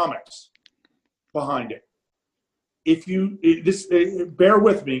economics behind it. Bear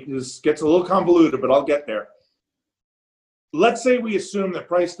with me, this gets a little convoluted, but I'll get there. Let's say we assume that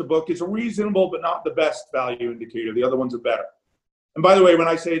price to book is a reasonable but not the best value indicator. The other ones are better. And by the way, when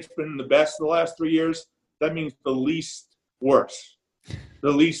I say it's been the best the last 3 years, that means the least worse,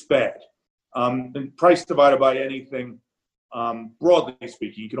 the least bad. And price divided by anything, broadly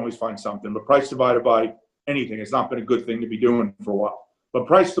speaking, you can always find something, but price divided by anything has not been a good thing to be doing for a while. But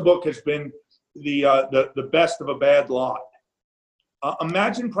price to book has been the best of a bad lot.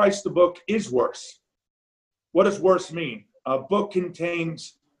 Imagine price to book is worse. What does worse mean? A book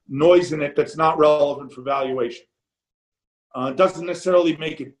contains noise in it that's not relevant for valuation. It doesn't necessarily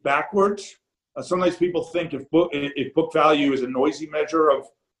make it backwards. Sometimes people think if book value is a noisy measure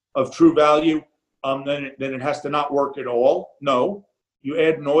of true value, then it has to not work at all. No, you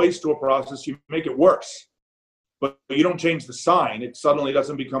add noise to a process, you make it worse. But you don't change the sign. It suddenly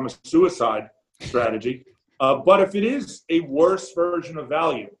doesn't become a suicide strategy. But if it is a worse version of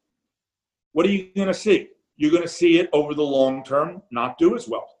value, what are you going to see? You're going to see it over the long term not do as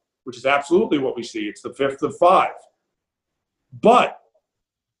well, which is absolutely what we see. It's the 5th of 5. But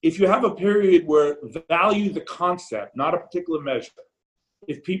if you have a period where value the concept, not a particular measure,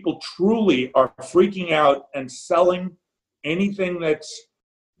 if people truly are freaking out and selling anything that's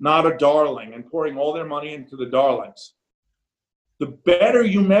not a darling and pouring all their money into the darlings, the better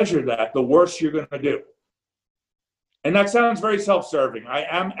you measure that, the worse you're going to do. And that sounds very self-serving. I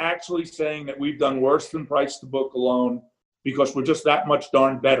am actually saying that we've done worse than price to book alone because we're just that much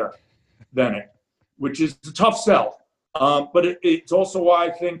darn better than it, which is a tough sell. But it's also why I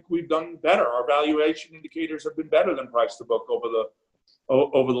think we've done better. Our valuation indicators have been better than price to book over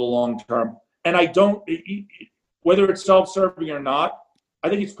the long term. And I don't, whether it's self-serving or not, I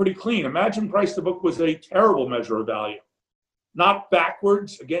think it's pretty clean. Imagine price to book was a terrible measure of value. Not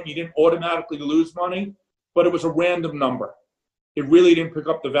backwards. Again, you didn't automatically lose money, but it was a random number. It really didn't pick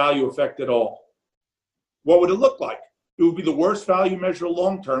up the value effect at all. What would it look like? It would be the worst value measure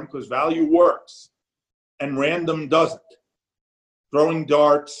long term because value works and random doesn't. Throwing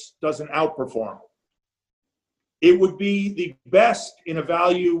darts doesn't outperform. It would be the best in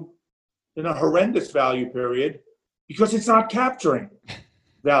a horrendous value period because it's not capturing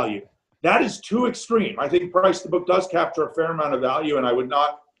value. That is too extreme. I think price to book does capture a fair amount of value, and I would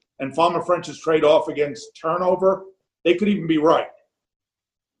not, and Farmer French's trade-off against turnover, they could even be right.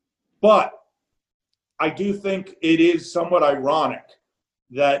 But I do think it is somewhat ironic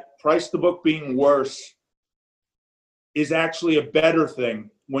that price to book being worse is actually a better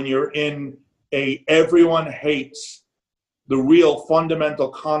thing when you're in everyone hates the real fundamental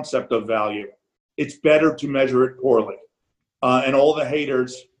concept of value. It's better to measure it poorly. And all the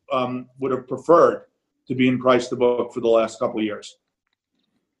haters would have preferred to be in price to book for the last couple of years.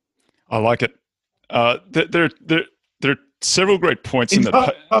 I like it. There are several great points in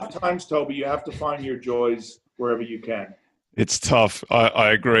tough times, Toby. You have to find your joys wherever you can. It's tough.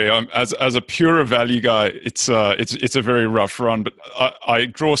 I agree. As a pure value guy, it's a very rough run. But I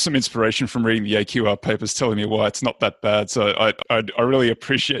draw some inspiration from reading the AQR papers, telling me why it's not that bad. So I really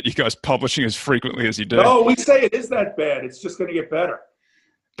appreciate you guys publishing as frequently as you do. No, we say it is that bad. It's just going to get better.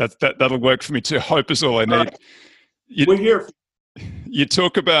 That'll work for me too. Hope is all I need. We're here. You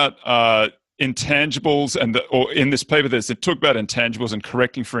talk about intangibles, or in this paper, there's a talk about intangibles, and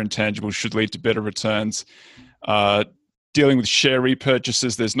correcting for intangibles should lead to better returns. dealing with share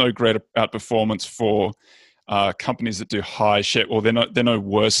repurchases, there's no greater outperformance for companies that do high share, or they're no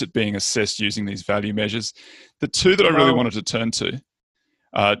worse at being assessed using these value measures. The two that I really wanted to turn to,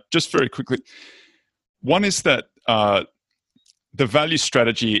 just very quickly, one is that the value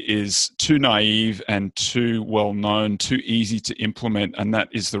strategy is too naive and too well known, too easy to implement, and that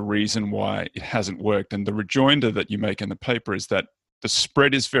is the reason why it hasn't worked. And the rejoinder that you make in the paper is that the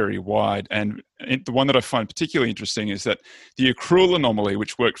spread is very wide. And the one that I find particularly interesting is that the accrual anomaly,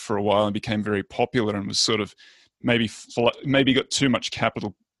 which worked for a while and became very popular and was sort of maybe got too much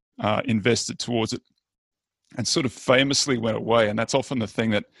capital invested towards it, and sort of famously went away. And that's often the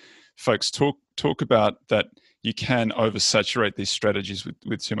thing that folks talk about, that you can oversaturate these strategies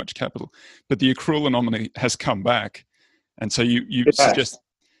with too much capital. But the accrual anomaly has come back. And so you suggest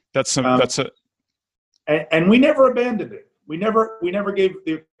that's a... And we never abandoned it. We never gave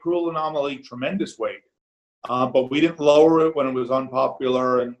the accrual anomaly tremendous weight, but we didn't lower it when it was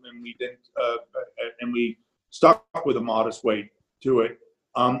unpopular, and we didn't, and we stuck with a modest weight to it.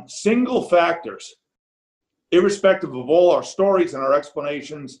 Single factors, irrespective of all our stories and our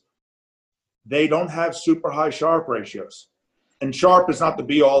explanations, they don't have super high Sharpe ratios. And Sharpe is not the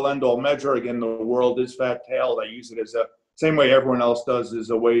be-all, end-all measure. Again, the world is fat-tailed. I use it as same way everyone else does,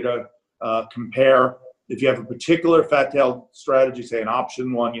 as a way to compare. If you have a particular fat-tailed strategy, say an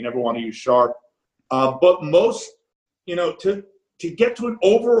option one, you never want to use Sharpe. But most, to get to an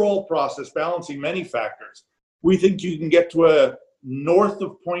overall process balancing many factors, we think you can get to a north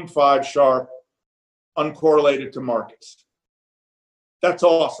of 0.5 Sharpe uncorrelated to markets. That's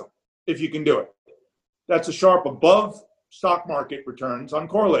awesome if you can do it. That's a Sharpe above stock market returns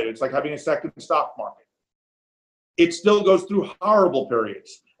uncorrelated. It's like having a second stock market. It still goes through horrible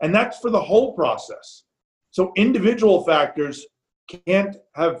periods, and that's for the whole process. So individual factors they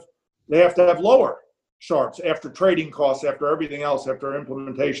have to have lower Sharpes after trading costs, after everything else, after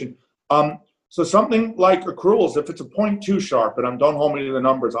implementation. So something like accruals, if it's a 0.2 Sharpe, and don't hold me to the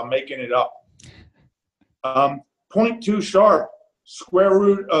numbers, I'm making it up. 0.2 Sharpe, square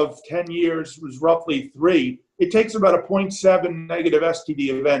root of 10 years was roughly 3. It takes about a 0.7 negative STD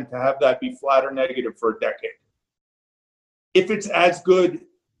event to have that be flat or negative for a decade. If it's as good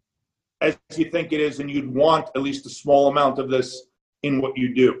as you think it is, and you'd want at least a small amount of this in what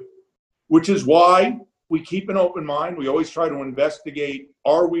you do, which is why we keep an open mind. We always try to investigate,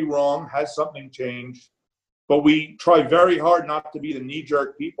 are we wrong? Has something changed? But we try very hard not to be the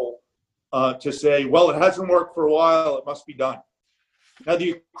knee-jerk people to say, well, it hasn't worked for a while, it must be done. Now,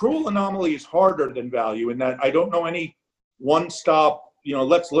 the accrual anomaly is harder than value in that I don't know any one-stop,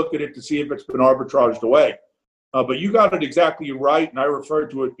 let's look at it to see if it's been arbitraged away. But you got it exactly right, and I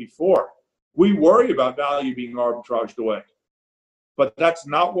referred to it before. We worry about value being arbitraged away, but that's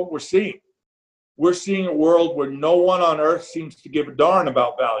not what we're seeing. We're seeing a world where no one on earth seems to give a darn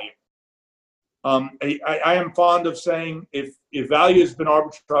about value. I am fond of saying if value has been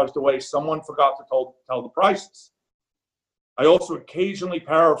arbitraged away, someone forgot to tell the prices. I also occasionally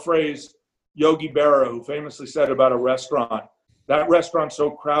paraphrase Yogi Berra, who famously said about a restaurant, that restaurant's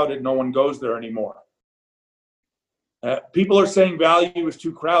so crowded, no one goes there anymore. People are saying value is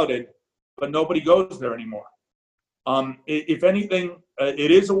too crowded, but nobody goes there anymore. If anything,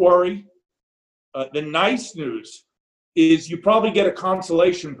 it is a worry. The nice news is you probably get a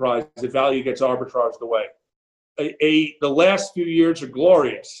consolation prize if value gets arbitraged away. The last few years are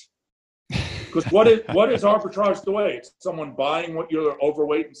glorious. Because what is arbitraged away? It's someone buying what you're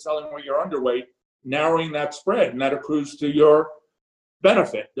overweight and selling what you're underweight, narrowing that spread, and that accrues to your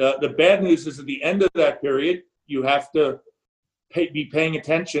benefit. The bad news is at the end of that period, you have to be paying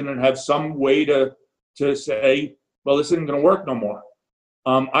attention and have some way to say, well, this isn't going to work no more.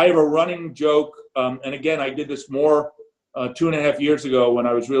 I have a running joke, and again, I did this more 2.5 years ago when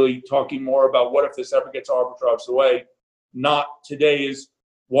I was really talking more about what if this ever gets arbitraged away. Not today is,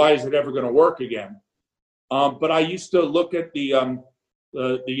 why is it ever going to work again? But I used to look at the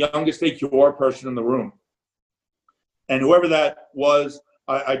youngest AQR person in the room. And whoever that was,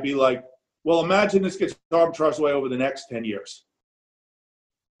 I'd be like, well, imagine this gets arbitraged away over the next 10 years.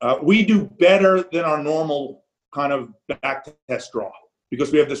 We do better than our normal kind of back test draw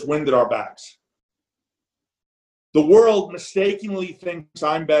because we have this wind at our backs. The world mistakenly thinks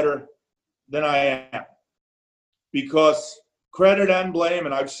I'm better than I am because credit and blame,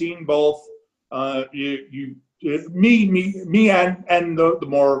 and I've seen both, me and the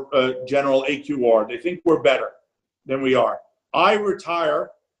more general AQR, they think we're better than we are. I retire.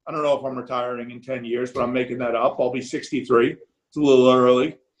 I don't know if I'm retiring in 10 years, but I'm making that up. I'll be 63. It's a little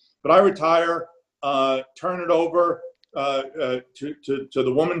early. But I retire, turn it over to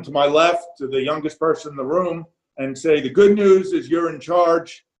the woman to my left, to the youngest person in the room, and say the good news is you're in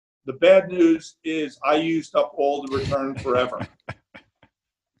charge. The bad news is I used up all the return forever.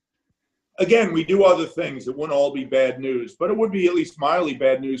 Again, we do other things. It wouldn't all be bad news, but it would be at least mildly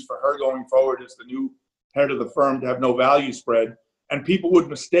bad news for her going forward as the new head of the firm to have no value spread. And people would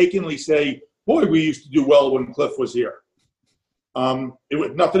mistakenly say, boy, we used to do well when Cliff was here. It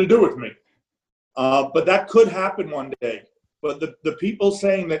had nothing to do with me. But that could happen one day. But the people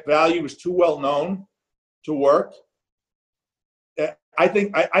saying that value is too well known to work, I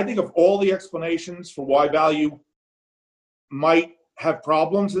think of all the explanations for why value might have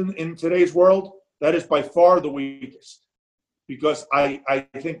problems in today's world, that is by far the weakest. Because I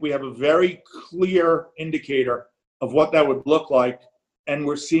think we have a very clear indicator of what that would look like. And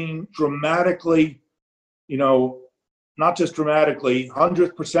we're seeing dramatically, not just dramatically,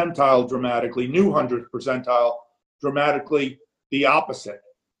 100th percentile dramatically, new 100th percentile dramatically, the opposite.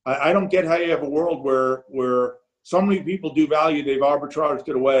 I don't get how you have a world where so many people do value, they've arbitraged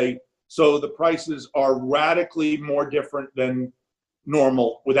it away, so the prices are radically more different than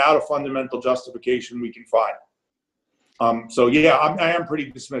normal without a fundamental justification we can find. So yeah, I am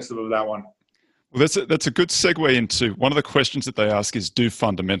pretty dismissive of that one. Well, that's a good segue into one of the questions that they ask is, do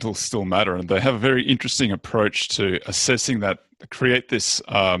fundamentals still matter? And they have a very interesting approach to assessing that, create this,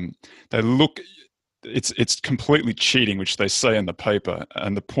 they look, it's completely cheating, which they say in the paper.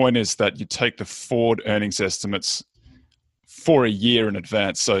 And the point is that you take the forward earnings estimates for a year in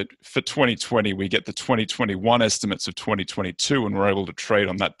advance. So for 2020, we get the 2021 estimates of 2022, and we're able to trade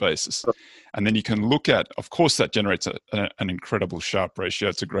on that basis. And then you can look at, of course, that generates an incredible Sharpe ratio.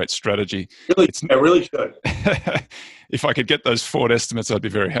 It's a great strategy. It really should. If I could get those forward estimates, I'd be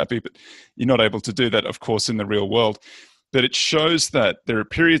very happy. But you're not able to do that, of course, in the real world. But it shows that there are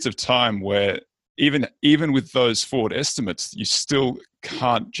periods of time where even with those forward estimates, you still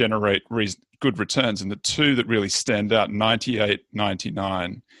can't generate good returns. And the two that really stand out, 98,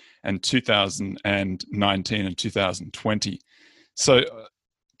 99, and 2019 and 2020. So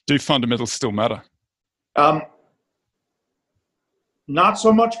do fundamentals still matter? Not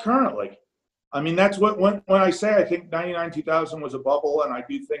so much currently. I mean, that's what when I say I think 99, 2000 was a bubble, and I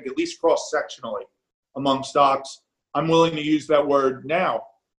do think at least cross-sectionally among stocks, I'm willing to use that word now.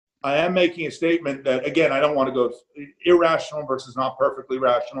 I am making a statement that, again, I don't want to go irrational versus not perfectly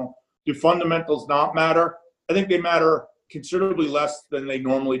rational. Do fundamentals not matter? I think they matter considerably less than they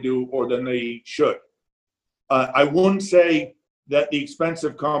normally do or than they should. I wouldn't say that the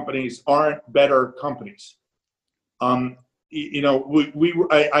expensive companies aren't better companies. I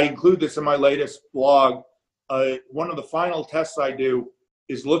include this in my latest blog. One of the final tests I do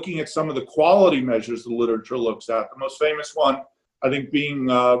is looking at some of the quality measures the literature looks at. The most famous one, I think, being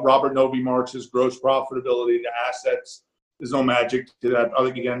Robert Noby Marx's gross profitability to assets. There's no magic to that.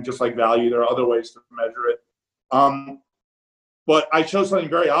 Again, just like value, there are other ways to measure it. But I show something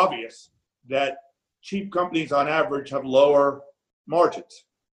very obvious, that cheap companies on average have lower margins.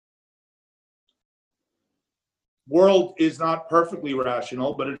 World is not perfectly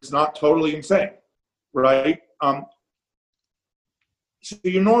rational, but it's not totally insane, right? So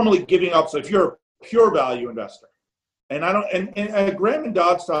you're normally giving up. So if you're a pure value investor, and a Graham and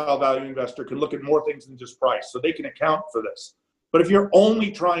Dodd style value investor can look at more things than just price, so they can account for this. But if you're only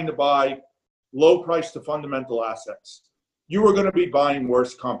trying to buy low price to fundamental assets, you are going to be buying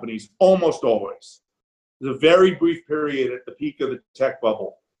worse companies almost always. There's a very brief period at the peak of the tech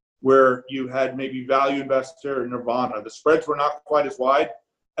bubble where you had maybe value investor and Nirvana. The spreads were not quite as wide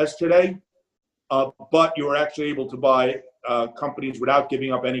as today, but you were actually able to buy companies without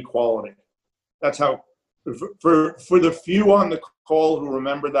giving up any quality. That's how. For the few on the call who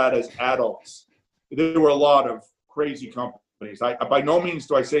remember that as adults, there were a lot of crazy companies. By no means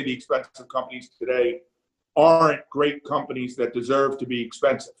do I say the expensive companies today aren't great companies that deserve to be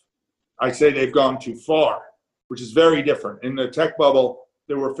expensive. I say they've gone too far, which is very different. In the tech bubble,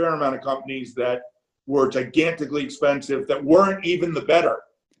 there were a fair amount of companies that were gigantically expensive that weren't even the better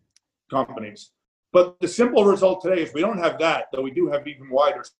companies. But the simple result today is we don't have that, though we do have even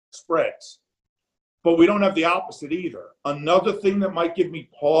wider spreads. But we don't have the opposite either. Another thing that might give me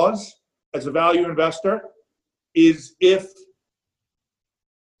pause as a value investor is if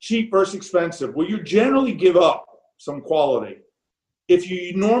cheap versus expensive, well, you generally give up some quality. If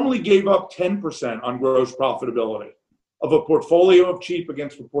you normally gave up 10% on gross profitability of a portfolio of cheap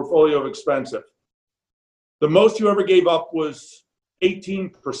against a portfolio of expensive, the most you ever gave up was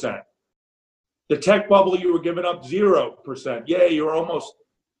 18%. The tech bubble, you were giving up 0%. Yeah, you were almost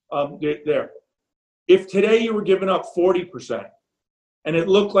there. If today you were giving up 40% and it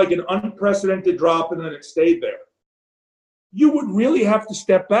looked like an unprecedented drop and then it stayed there, you would really have to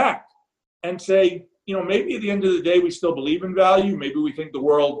step back and say, maybe at the end of the day, we still believe in value. Maybe we think the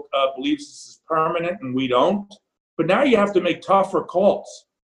world believes this is permanent and we don't. But now you have to make tougher calls.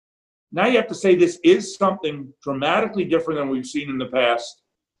 Now you have to say this is something dramatically different than we've seen in the past.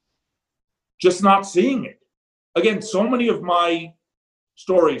 Just not seeing it. Again, so many of my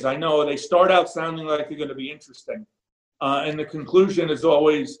stories, I know, they start out sounding like they're going to be interesting. And the conclusion is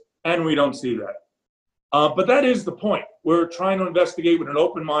always, and we don't see that. But that is the point. We're trying to investigate with an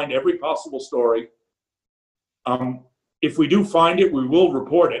open mind every possible story. If we do find it, we will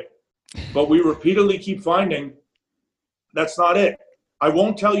report it. But we repeatedly keep finding that's not it. I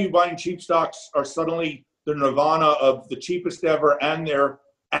won't tell you buying cheap stocks are suddenly the nirvana of the cheapest ever, and they're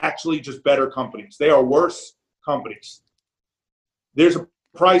actually just better companies. They are worse companies. There's a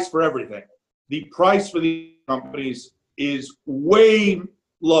price for everything. The price for these companies is way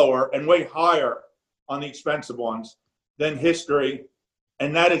lower and way higher on the expensive ones than history.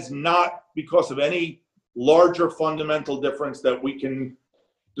 And that is not because of any larger fundamental difference that we can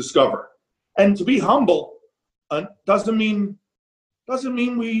discover. And to be humble doesn't mean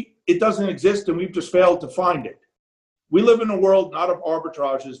it doesn't exist and we've just failed to find it. We live in a world not of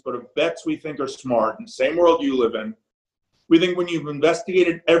arbitrages, but of bets we think are smart. In the same world you live in, we think when you've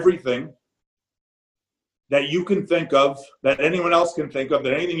investigated everything that you can think of, that anyone else can think of,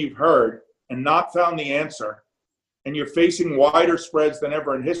 that anything you've heard, and not found the answer, and you're facing wider spreads than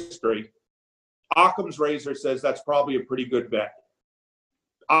ever in history, Occam's razor says that's probably a pretty good bet.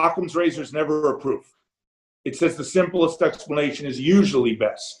 Occam's razor is never a proof. It says the simplest explanation is usually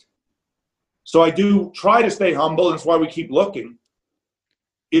best. So I do try to stay humble, and that's why we keep looking.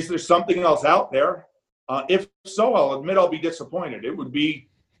 Is there something else out there? If so, I'll admit I'll be disappointed. It would be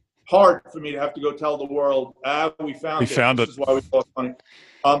hard for me to have to go tell the world, we found it. This is why we lost money.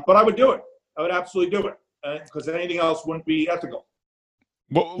 But I would do it. I would absolutely do it, because anything else wouldn't be ethical.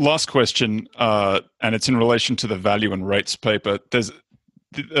 Well, last question, and it's in relation to the value and rates paper. This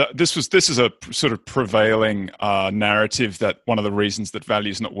is a sort of prevailing narrative that one of the reasons that value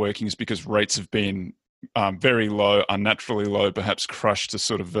is not working is because rates have been very low, unnaturally low, perhaps crushed to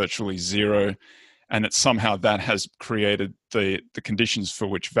sort of virtually zero, and that somehow that has created the conditions for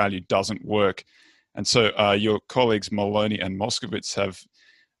which value doesn't work. And so your colleagues Maloney and Moskowitz have,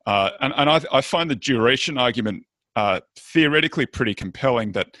 and I find the duration argument theoretically pretty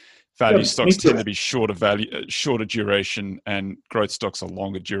compelling, that value stocks tend to be shorter duration, and growth stocks are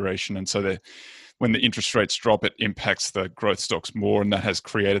longer duration. And so when the interest rates drop, it impacts the growth stocks more, and that has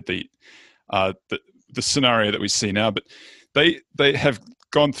created the scenario that we see now. But they have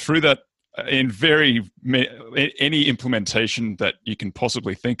gone through that in any implementation that you can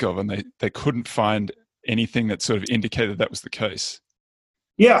possibly think of, and they couldn't find anything that sort of indicated that was the case.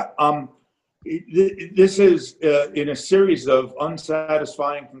 Yeah. This is in a series of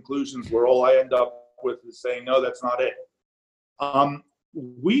unsatisfying conclusions where all I end up with is saying, no, that's not it.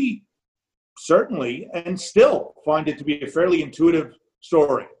 We certainly and still find it to be a fairly intuitive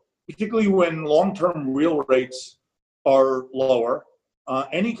story, particularly when long-term real rates are lower.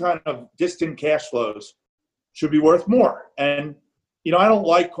 Any kind of distant cash flows should be worth more. And, I don't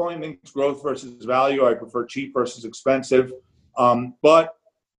like calling things growth versus value. I prefer cheap versus expensive. But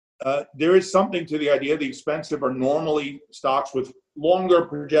there is something to the idea the expensive are normally stocks with longer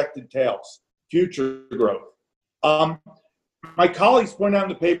projected tails, future growth. My colleagues point out in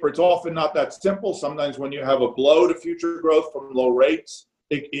the paper, it's often not that simple. Sometimes when you have a blow to future growth from low rates,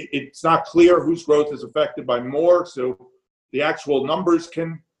 it's not clear whose growth is affected by more, so the actual numbers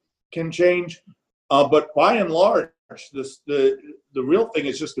can change. But by and large, the real thing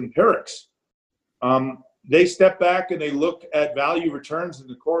is just empirics. They step back and they look at value returns and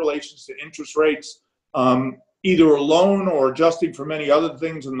the correlations to interest rates, either alone or adjusting for many other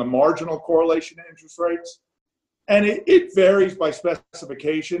things in the marginal correlation to interest rates. And it varies by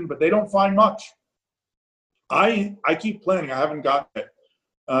specification, but they don't find much. I keep planning. I haven't gotten it.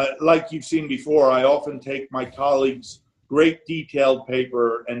 Like you've seen before, I often take my colleagues' great detailed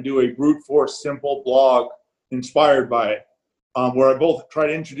paper and do a brute force simple blog inspired by it. Where I both try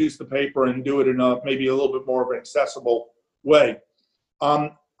to introduce the paper and do it in maybe a little bit more of an accessible way.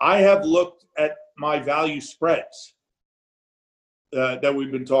 I have looked at my value spreads that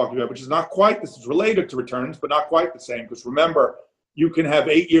we've been talking about, which is not quite, this is related to returns, but not quite the same. Because remember, you can have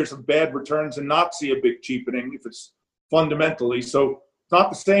 8 years of bad returns and not see a big cheapening if it's fundamentally. So it's not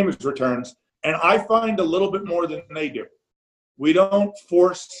the same as returns. And I find a little bit more than they do. We don't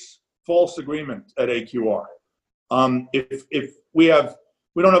force false agreement at AQR. If we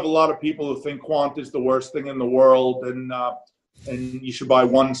don't have a lot of people who think quant is the worst thing in the world and you should buy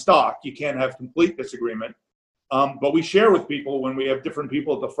one stock. You can't have complete disagreement. But we share with people when we have different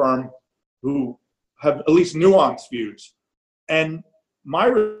people at the firm who have at least nuanced views. And my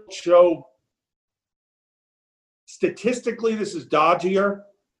results show statistically this is dodgier.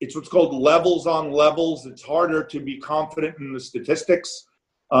 It's what's called levels on levels. It's harder to be confident in the statistics.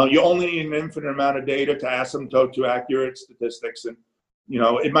 You only need an infinite amount of data to asymptote to accurate statistics. And,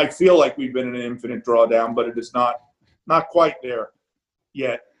 it might feel like we've been in an infinite drawdown, but it is not quite there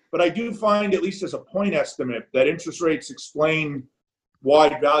yet. But I do find, at least as a point estimate, that interest rates explain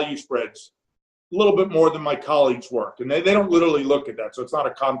wide value spreads a little bit more than my colleagues' work. And they don't literally look at that, so it's not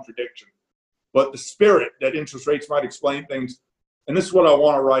a contradiction. But the spirit that interest rates might explain things, and this is what I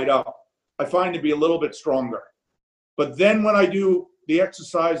want to write up, I find to be a little bit stronger. But then when I do the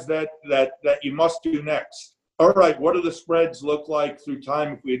exercise that you must do next, all right, what do the spreads look like through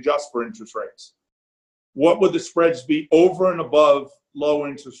time if we adjust for interest rates? What would the spreads be over and above low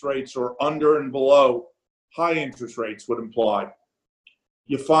interest rates or under and below high interest rates would imply?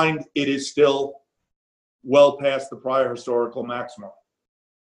 You find it is still well past the prior historical maximum.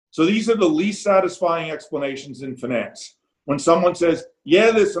 So these are the least satisfying explanations in finance. When someone says,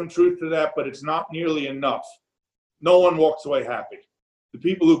 yeah, there's some truth to that, but it's not nearly enough, no one walks away happy. The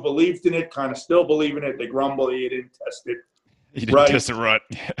people who believed in it kind of still believe in it. They grumble, you didn't test it. You didn't test it right.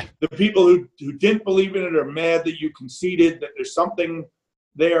 The people who didn't believe in it are mad that you conceded that there's something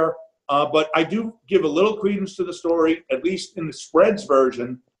there. But I do give a little credence to the story, at least in the spreads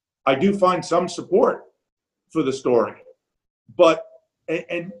version. I do find some support for the story. But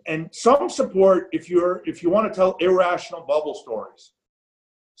and some support if you want to tell irrational bubble stories.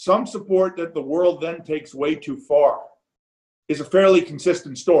 Some support that the world then takes way too far is a fairly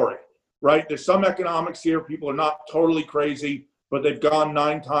consistent story, right? There's some economics here. People are not totally crazy, but they've gone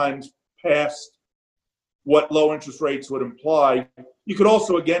 9 times past what low interest rates would imply. You could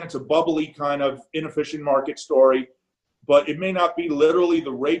also, again, it's a bubbly kind of inefficient market story, but it may not be literally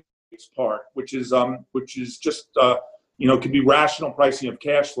the rates part, which is just can be rational pricing of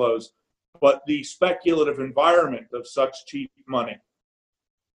cash flows, but the speculative environment of such cheap money.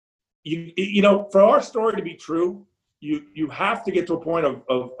 For our story to be true, you have to get to a point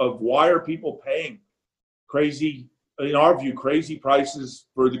of why are people paying crazy, in our view, crazy prices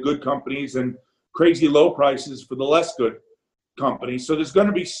for the good companies and crazy low prices for the less good companies. So there's going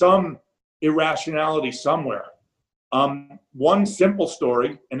to be some irrationality somewhere. One simple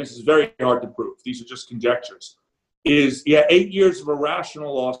story, and this is very hard to prove, these are just conjectures, is 8 years of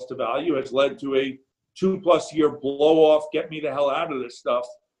irrational loss to value has led to a 2+ year blow off, get me the hell out of this stuff,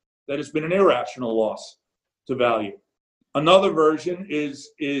 that has been an irrational loss to value. Another version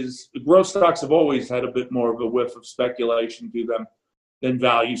is growth stocks have always had a bit more of a whiff of speculation to them than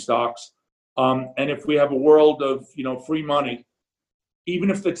value stocks. And if we have a world of free money,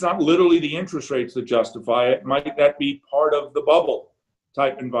 even if it's not literally the interest rates that justify it, might that be part of the bubble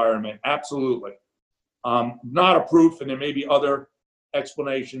type environment? Absolutely. Not a proof, and there may be other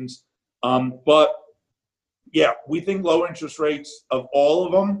explanations. But yeah, we think low interest rates of all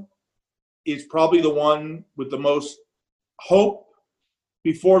of them is probably the one with the most hope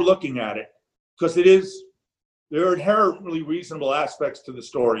before looking at it, because there are inherently reasonable aspects to the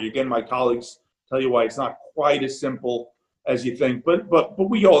story. Again, my colleagues tell you why it's not quite as simple as you think, but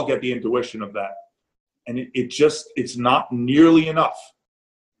we all get the intuition of that, and it's not nearly enough.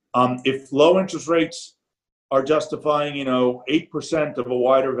 If low interest rates are justifying 8% of a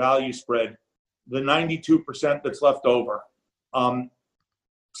wider value spread, the 92% that's left over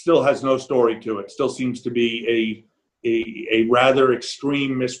still has no story to it. Still seems to be a rather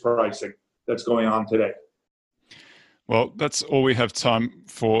extreme mispricing that's going on today. Well, that's all we have time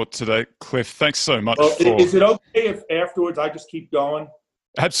for today. Cliff, thanks so much. Is it okay if afterwards I just keep going?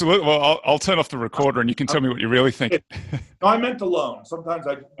 Absolutely. Well, I'll turn off the recorder and you can tell me what you really think. No, I meant alone. Sometimes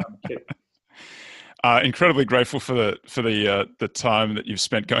I'm kidding. Incredibly grateful for the time that you've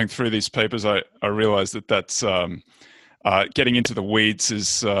spent going through these papers. I realize that's getting into the weeds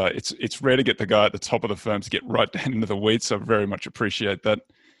is it's rare to get the guy at the top of the firm to get right down into the weeds. So I very much appreciate that.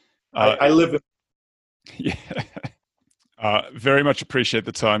 I live in. Yeah. Very much appreciate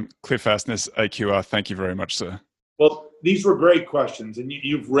the time. Cliff Asness, AQR, thank you very much, sir. Well, these were great questions, and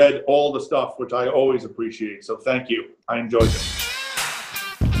you've read all the stuff, which I always appreciate. So thank you. I enjoyed it.